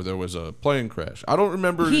fire or there was a plane crash. I don't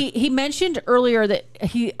remember. He mentioned earlier that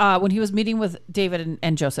he when he was meeting with David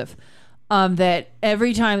and Joseph, that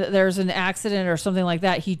every time that there's an accident or something like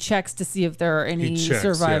that, he checks to see if there are any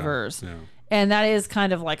survivors. Yeah. And that is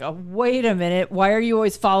kind of like wait a minute, why are you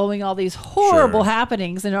always following all these horrible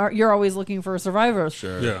happenings and you're always looking for survivors?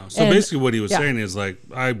 Sure. Yeah. So basically what he was saying is like,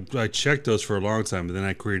 I checked those for a long time, but then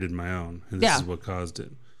I created my own. And this is what caused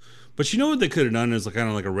it. But you know what they could have done is like kind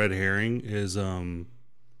of like a red herring is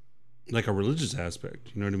like a religious aspect.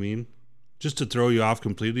 You know what I mean? Just to throw you off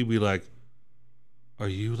completely, be like, are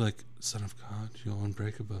you like son of God? You're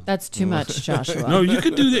unbreakable. That's too much, Joshua. No, you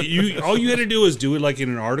could do that. All you had to do is do it like in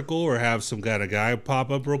an article or have some kind of guy pop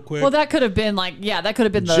up real quick. Well, that could have been like, that could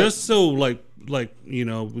have been just so like you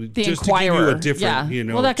know, the just Inquirer. to give you a different, you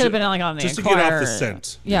know. Well, that could have been like on the just Inquirer. to get off the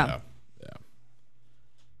scent. Yeah.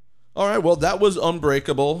 All right. Well, that was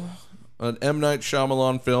Unbreakable, an M. Night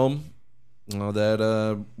Shyamalan film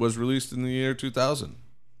that was released in the year 2000.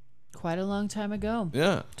 Quite a long time ago.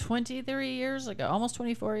 Yeah. 23 years ago. Almost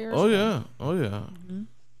 24 years ago. Yeah. Oh, yeah. Mm-hmm.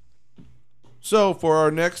 So, for our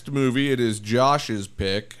next movie, it is Josh's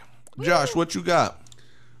pick. Josh, what you got?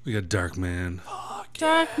 We got Darkman.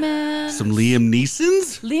 Darkman. Some Liam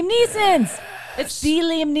Neesons? Liam Neesons. It's the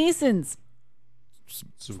Liam Neesons.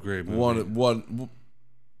 It's a great movie.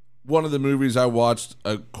 One of the movies I watched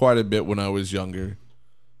quite a bit when I was younger.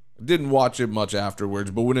 Didn't watch it much afterwards,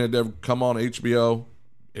 but when it ever come on HBO,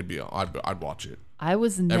 I'd watch it. I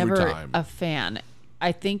was never a fan.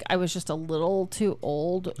 I think I was just a little too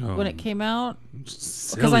old when it came out.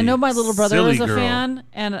 Because I know my little brother was a fan.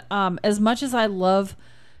 And as much as I love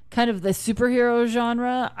kind of the superhero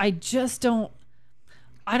genre, I don't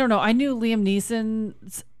know. I knew Liam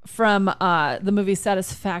Neeson from the movie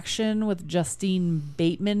Satisfaction with Justine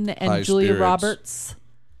Bateman and Julia Roberts.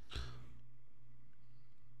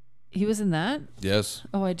 He was in that? Yes.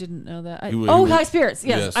 Oh, I didn't know that. High Spirits.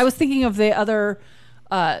 Yes. I was thinking of the other,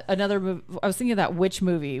 another movie. I was thinking of that witch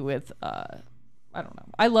movie with, I don't know.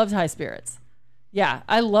 I loved High Spirits. Yeah,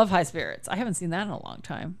 I love High Spirits. I haven't seen that in a long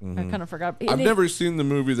time. Mm-hmm. I kind of forgot. I've never seen the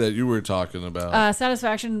movie that you were talking about.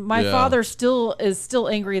 Satisfaction. My father is still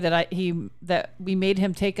angry that we made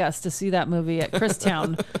him take us to see that movie at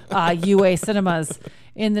Christown UA Cinemas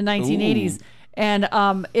in the 1980s. Ooh. And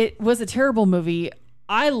it was a terrible movie.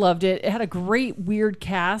 I loved it. It had a great weird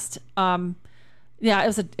cast. It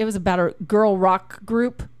was about a girl rock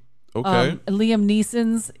group. Okay. Liam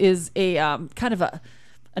Neeson's is a kind of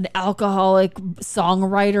an alcoholic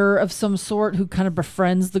songwriter of some sort who kind of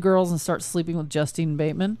befriends the girls and starts sleeping with Justine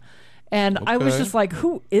Bateman. And I was just like,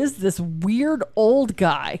 who is this weird old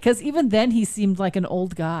guy? Because even then he seemed like an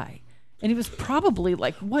old guy. And he was probably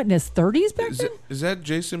like, what, in his 30s back then? Is that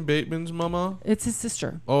Jason Bateman's mama? It's his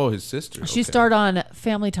sister. Oh, his sister. She starred on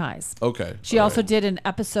Family Ties. Okay. She also did an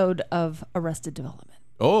episode of Arrested Development.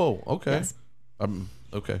 Oh, okay. Yes.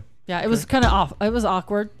 Okay. Yeah, it was kind of off. It was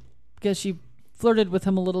awkward because she flirted with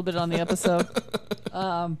him a little bit on the episode.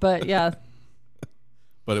 But yeah.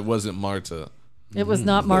 But it wasn't Marta. It was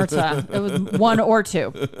not Marta. It was one or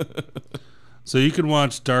two. So you can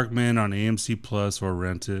watch Darkman on AMC Plus or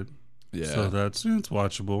rent it. Yeah. So it's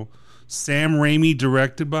watchable. Sam Raimi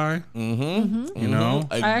directed by. Mm-hmm. You know?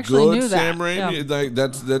 I actually knew that. Sam Raimi. Yeah. Like,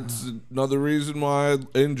 that's another reason why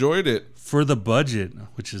I enjoyed it. For the budget,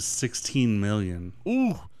 which is $16 million.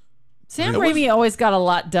 Ooh. Sam Raimi always got a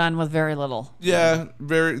lot done with very little. Yeah,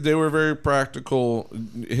 they were very practical.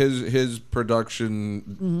 His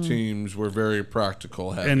production teams were very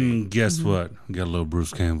practical heavy. And guess what? We got a little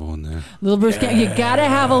Bruce Campbell in there. Little Bruce Campbell. You got to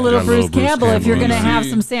have a little Bruce Campbell if you're going to have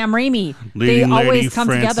some Sam Raimi. Leading they always lady, come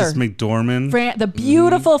Frances together. McDormand. The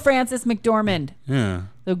beautiful Frances McDormand. Yeah.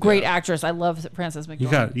 The great actress. I love Frances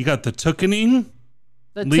McDormand. You got the Tookening.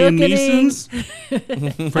 The Liam Neeson's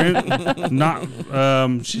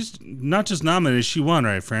she's not just nominated, she won,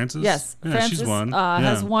 right, Frances? Yes, yeah, Frances she's won.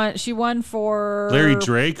 Has won. She won for Larry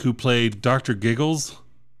Drake, who played Dr. Giggles.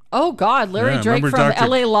 Oh God, Larry Drake from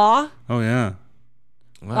L.A. Law. Oh yeah.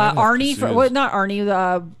 Arnie, not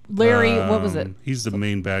Arnie. Larry, what was it? He's the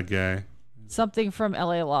main bad guy. Something from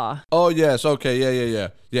L.A. Law. Oh yes, okay,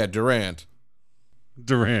 yeah, Durant.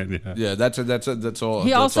 Yeah. Yeah, that's all.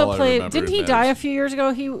 He also played. Didn't he die a few years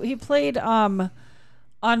ago? He played on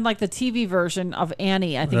like the TV version of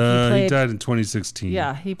Annie. I think he played. He died in 2016.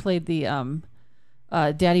 Yeah, he played the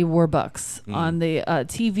Daddy Warbucks on the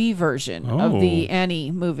TV version of the Annie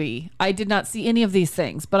movie. I did not see any of these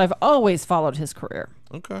things, but I've always followed his career.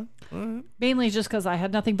 Okay, all right. Mainly just because I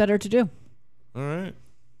had nothing better to do. All right.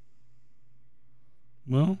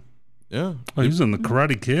 Well, yeah. Oh, he was in the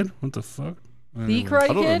Karate Kid. What the fuck? The Karate I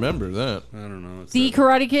don't Kid? remember that. I don't know. The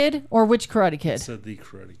Karate Kid or which Karate Kid? It said The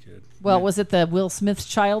Karate Kid. Well, was it the Will Smith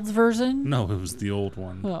Child's version? No, it was the old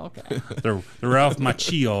one. Oh, okay. The Ralph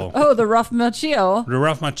Macchio. Oh, the Ralph Macchio. The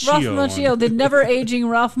Ralph Macchio. Ralph Macchio, one. the never aging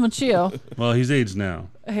Ralph Macchio. Well, he's aged now.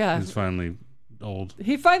 Yeah. He's finally old.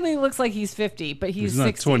 He finally looks like he's 50, but he's not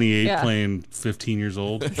 60. 28 Yeah. playing 15 years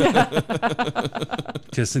old.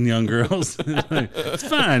 Kissing young girls. It's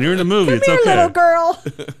fine. You're in a movie. Come It's here, okay. little girl.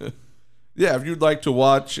 Yeah, if you'd like to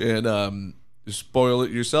watch and spoil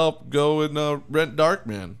it yourself, go and rent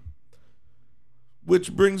Darkman.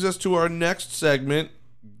 Which brings us to our next segment.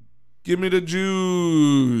 Give me the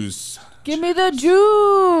juice. Give me the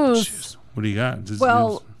juice. What do you got?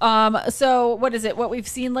 Well, so what is it? What we've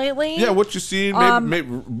seen lately? Yeah, what you seen?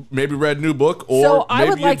 Maybe read a new book, or So I maybe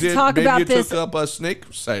would like to talk maybe about you this. took up a snake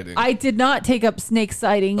sighting. I did not take up snake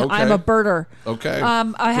sighting. Okay. I'm a birder. Okay.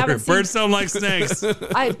 I haven't seen. birds don't like snakes.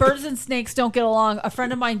 Birds and snakes don't get along. A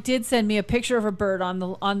friend of mine did send me a picture of a bird on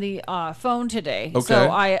the phone today. Okay. So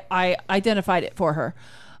I identified it for her.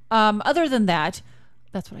 Other than that,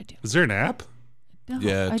 that's what I do. Is there an app? No,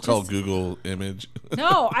 yeah, I it's called Google Image.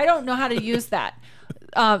 No, I don't know how to use that.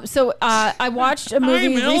 So I watched a movie.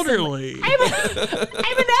 I'm recently. elderly.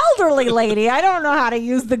 I'm an elderly lady. I don't know how to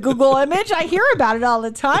use the Google image. I hear about it all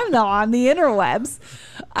the time, though, on the interwebs.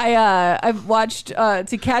 I've watched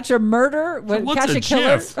To Catch a Murder. What's Catch a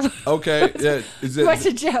Killer. GIF? Okay, yeah, is it? Watch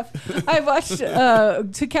a Jeff. I watched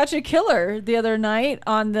To Catch a Killer the other night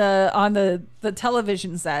on the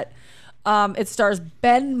television set. It stars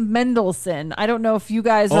Ben Mendelsohn. I don't know if you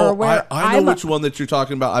guys are aware. I know which one that you're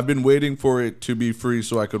talking about. I've been waiting for it to be free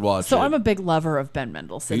so I could watch it. So I'm a big lover of Ben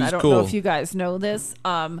Mendelsohn. He's I don't cool. know if you guys know this.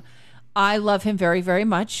 I love him very, very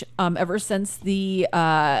much. Ever since the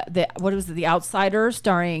what was it, The Outsider,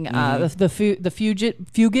 starring the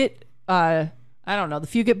Fugit. I don't know, the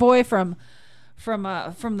Fugit boy from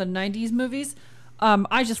the '90s movies.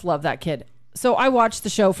 I just love that kid. So I watched the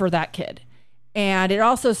show for that kid. And it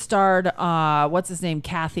also starred, what's his name,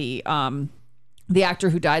 Kathy, the actor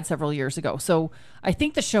who died several years ago. So I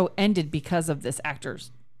think the show ended because of this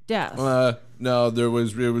actor's death. No, it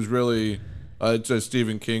was really, it's a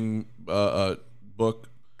Stephen King book.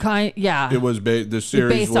 Yeah. It was the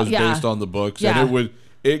series was based on the books, Yeah. and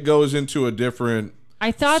it goes into a different.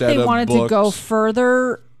 I thought set they of wanted to books. go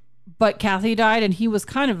further, but Kathy died, and he was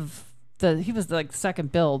kind of like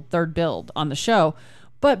third build on the show.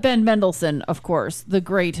 But Ben Mendelsohn, of course, the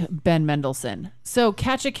great Ben Mendelsohn. So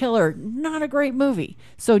Catch a Killer, not a great movie.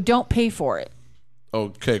 So don't pay for it.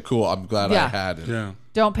 Okay, cool. I'm glad I had it. Yeah.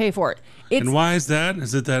 Don't pay for it. And why is that?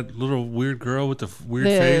 Is it that little weird girl with the weird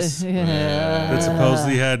The- face Yeah. that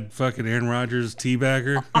supposedly had fucking Aaron Rodgers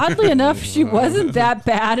teabagger? Oddly enough, she wasn't that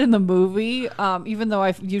bad in the movie, even though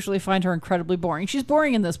I usually find her incredibly boring. She's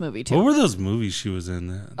boring in this movie, too. What were those movies she was in?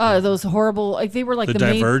 That Those horrible, like they were like the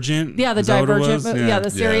main- Divergent. Yeah, the Is that what it Divergent. was? Yeah, the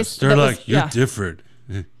series. Yes. They're that like, was- you're yeah. different.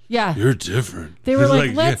 Yeah. You're different. They were It's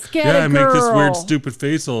like, let's get yeah, a I make this girl. weird, stupid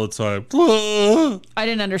face all the time. I'm I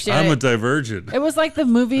didn't understand a it. divergent. It was like the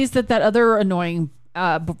movies that other annoying,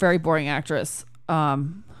 very boring actress.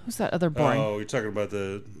 Who's that other boring? Oh, you're talking about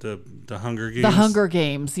the Hunger Games. The Hunger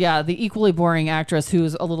Games. Yeah, the equally boring actress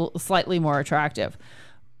who's a little slightly more attractive.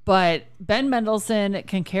 But Ben Mendelsohn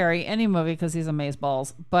can carry any movie because he's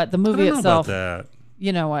amazeballs. But the movie I don't know itself, about that.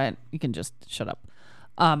 you know what? You can just shut up.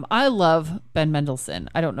 I love Ben Mendelsohn.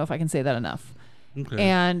 I don't know if I can say that enough. Okay.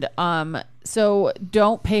 And so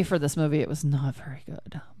don't pay for this movie. It was not very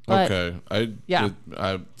good. But Okay,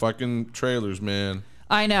 I fucking trailers, man.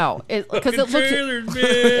 I know because it Trailers, looked man.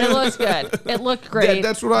 it looks good. It looked great.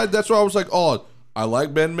 That's why I was like, oh, I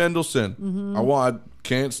like Ben Mendelsohn. Mm-hmm. I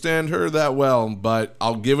can't stand her that well, but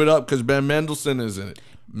I'll give it up because Ben Mendelsohn is in it.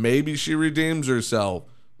 Maybe she redeems herself.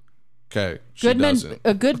 Okay, she doesn't.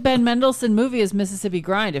 A good Ben Mendelsohn movie is Mississippi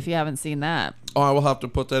Grind. If you haven't seen that, Oh, I will have to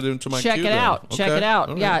put that into my check queue it then. out. Check Okay, it out.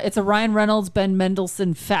 all Yeah, right. it's a Ryan Reynolds Ben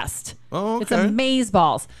Mendelsohn fest. Oh, It's okay.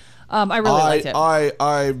 amazeballs. I really liked it.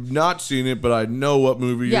 I've not seen it, but I know what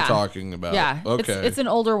movie you're talking about. Yeah, Okay. It's an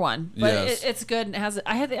older one, but Yes. it's good and it has.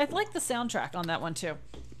 I like the soundtrack on that one too.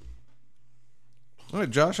 All right,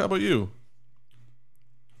 Josh, how about you?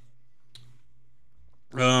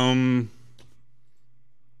 I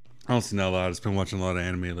don't see that a lot. I've been watching a lot of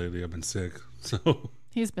anime lately. I've been sick, so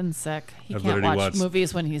He's been sick. He I've can't already watch watched-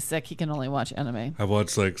 movies when he's sick. He can only watch anime. I've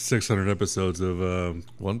watched like 600 episodes of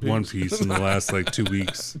One One Piece? Piece in the last like 2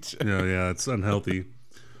 weeks. Yeah, it's unhealthy.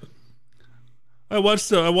 I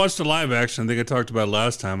watched a live action. I think I talked about it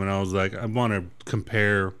last time, and I was like, I want to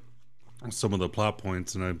compare some of the plot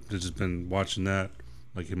points, and I've just been watching that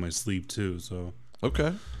like in my sleep too. So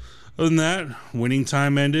Okay. other than that, Winning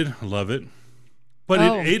Time ended. I love it.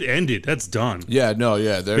 But it ended. That's done. Yeah, no,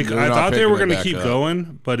 yeah. I thought they were going to keep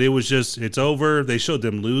going, but it was just, it's over. They showed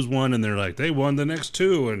them lose one, and they're like, they won the next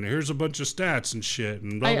two, and here's a bunch of stats and shit.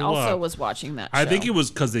 And blah, I blah, blah. also was watching that show. I think it was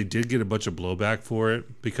because they did get a bunch of blowback for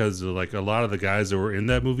it, because like a lot of the guys that were in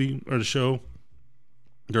that movie or the show,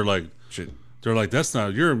 they're like, shit. They're like, that's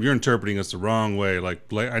not, you're interpreting us the wrong way.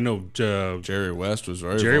 Like I know Jerry West was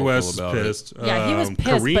very vocal about pissed. It. Yeah, he was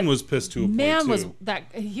pissed. Kareem was pissed too. Man, was that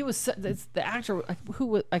he was it's the actor who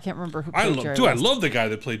was, I can't remember who played Jerry West. I love the guy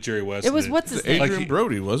that played Jerry West. It was what's his name? Adrian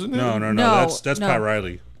Brody, wasn't it? No. That's no. Pat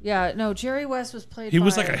Riley. Yeah, no. Jerry West was played. He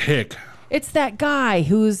was like a hick. It's that guy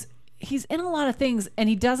he's in a lot of things, and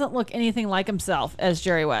he doesn't look anything like himself as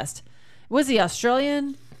Jerry West. Was he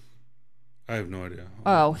Australian? I have no idea.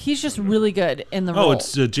 Oh, he's just really good in the role. Oh,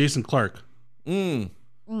 it's Jason Clarke. Okay.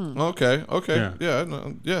 Yeah.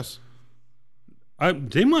 No, yes.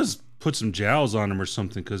 They must put some jowls on him or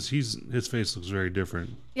something, because his face looks very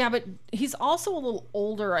different. Yeah, but he's also a little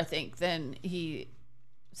older, I think, than he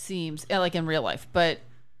seems, like in real life. But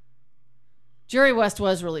Jerry West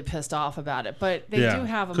was really pissed off about it. But they do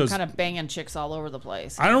have him kind of banging chicks all over the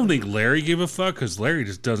place. I don't think Larry gave a fuck, because Larry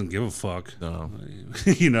just doesn't give a fuck. No.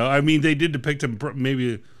 I mean, they did depict him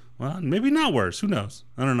maybe not worse. Who knows?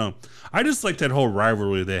 I don't know. I just like that whole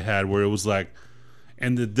rivalry they had where it was like,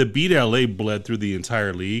 and the beat LA bled through the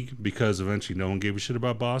entire league, because eventually no one gave a shit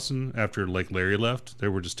about Boston after like Larry left. They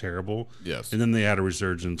were just terrible. Yes. And then they had a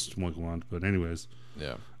resurgence. But anyways.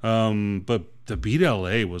 Yeah. But the beat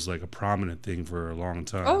LA was like a prominent thing for a long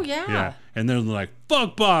time. Oh yeah. And then they're like,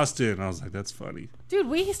 fuck Boston. I was like, that's funny. Dude,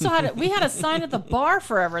 we had a sign at the bar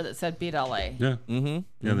forever that said "Beat LA." Yeah. Mm-hmm.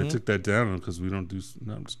 Yeah, they took that down because we don't do.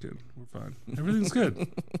 No, I'm just kidding. We're fine. Everything's good.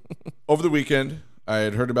 Over the weekend, I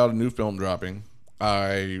had heard about a new film dropping.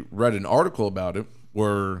 I read an article about it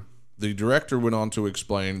where the director went on to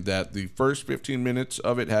explain that the first 15 minutes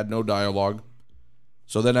of it had no dialogue.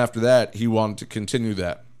 So then after that, he wanted to continue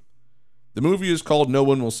that. The movie is called No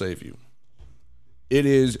One Will Save You. It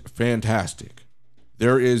is fantastic.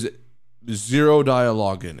 There is zero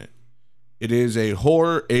dialogue in it. It is an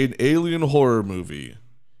alien horror movie.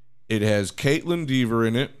 It has Caitlin Dever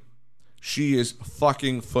in it. She is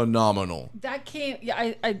fucking phenomenal. That came.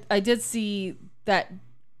 Yeah, I did see that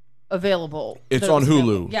available. It's on Hulu.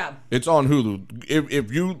 Available. Yeah. It's on Hulu.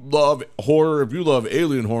 If you love horror, if you love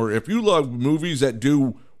alien horror, if you love movies that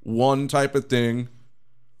do one type of thing,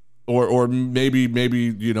 or maybe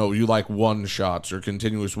you like one shots or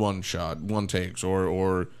continuous one takes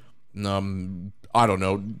or I don't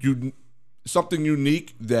know, something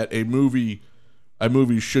unique that a movie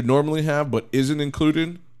should normally have but isn't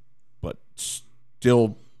included, but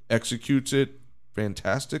still executes it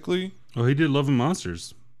fantastically. Oh, he did Love and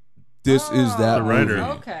Monsters. This is that the writer. movie.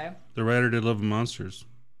 Okay. The writer did Love and Monsters.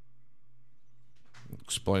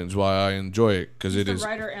 Explains why I enjoy it, because it is the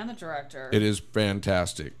writer and the director. It is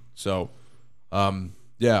fantastic. So,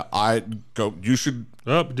 yeah, you should.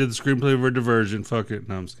 Oh, did the screenplay for Divergent. Fuck it.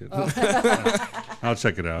 No, I'm just kidding. I'll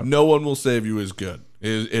check it out. No One Will Save You is good.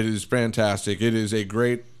 It is fantastic. It is a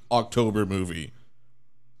great October movie.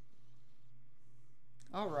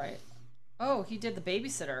 All right. Oh, he did The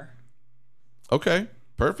Babysitter. Okay,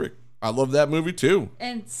 perfect. I love that movie too.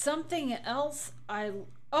 And something else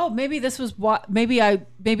maybe this was what maybe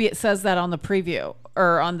it says that on the preview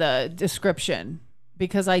or on the description,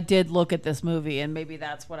 because I did look at this movie and maybe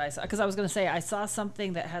that's what I saw, because I was going to say I saw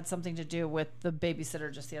something that had something to do with The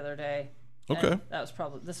Babysitter just the other day. Okay.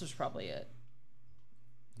 This was probably it.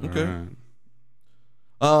 Okay.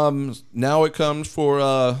 Now it comes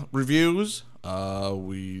for reviews.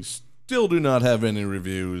 We still do not have any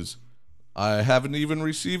reviews. I haven't even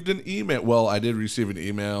received an email. Well, I did receive an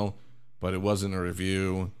email, but it wasn't a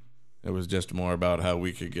review. It was just more about how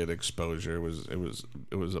we could get exposure. It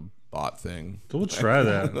was a bot thing. We'll try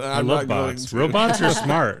that. I love bots. Robots are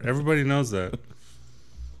smart. Everybody knows that.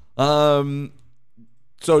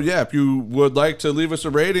 So yeah, if you would like to leave us a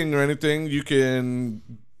rating or anything, you can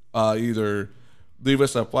either leave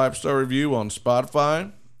us a 5-star review on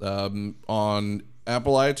Spotify, on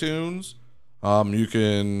Apple iTunes. You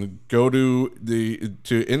can go to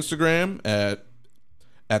Instagram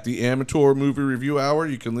at the Amateur Movie Review Hour.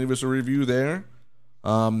 You can leave us a review there.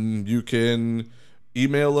 You can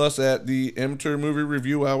email us at the Amateur Movie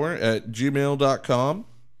Review Hour at gmail.com.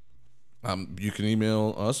 You can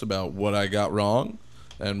email us about what I got wrong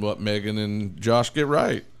and what Megan and Josh get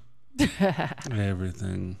right.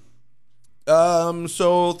 Everything.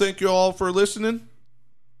 So thank you all for listening.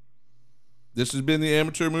 This has been the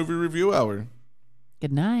Amateur Movie Review Hour.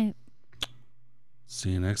 Good night.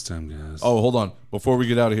 See you next time, guys. Oh, hold on. Before we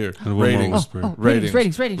get out of here, And one more ratings. whisper.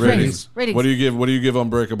 Ratings. What do you give? What do you give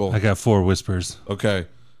Unbreakable? I got 4 whispers. Okay.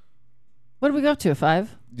 What do we go up to?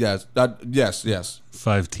 5? Yes. Yes.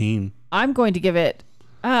 15. I'm going to give it.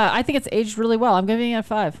 I think it's aged really well. I'm giving it a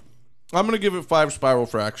 5. I'm gonna give it 5 spiral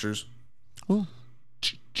fractures. Ooh.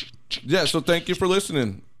 Yeah. So thank you for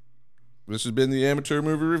listening. This has been the Amateur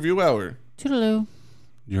Movie Review Hour. Toodaloo.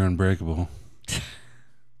 You're unbreakable.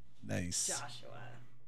 Nice. Joshua.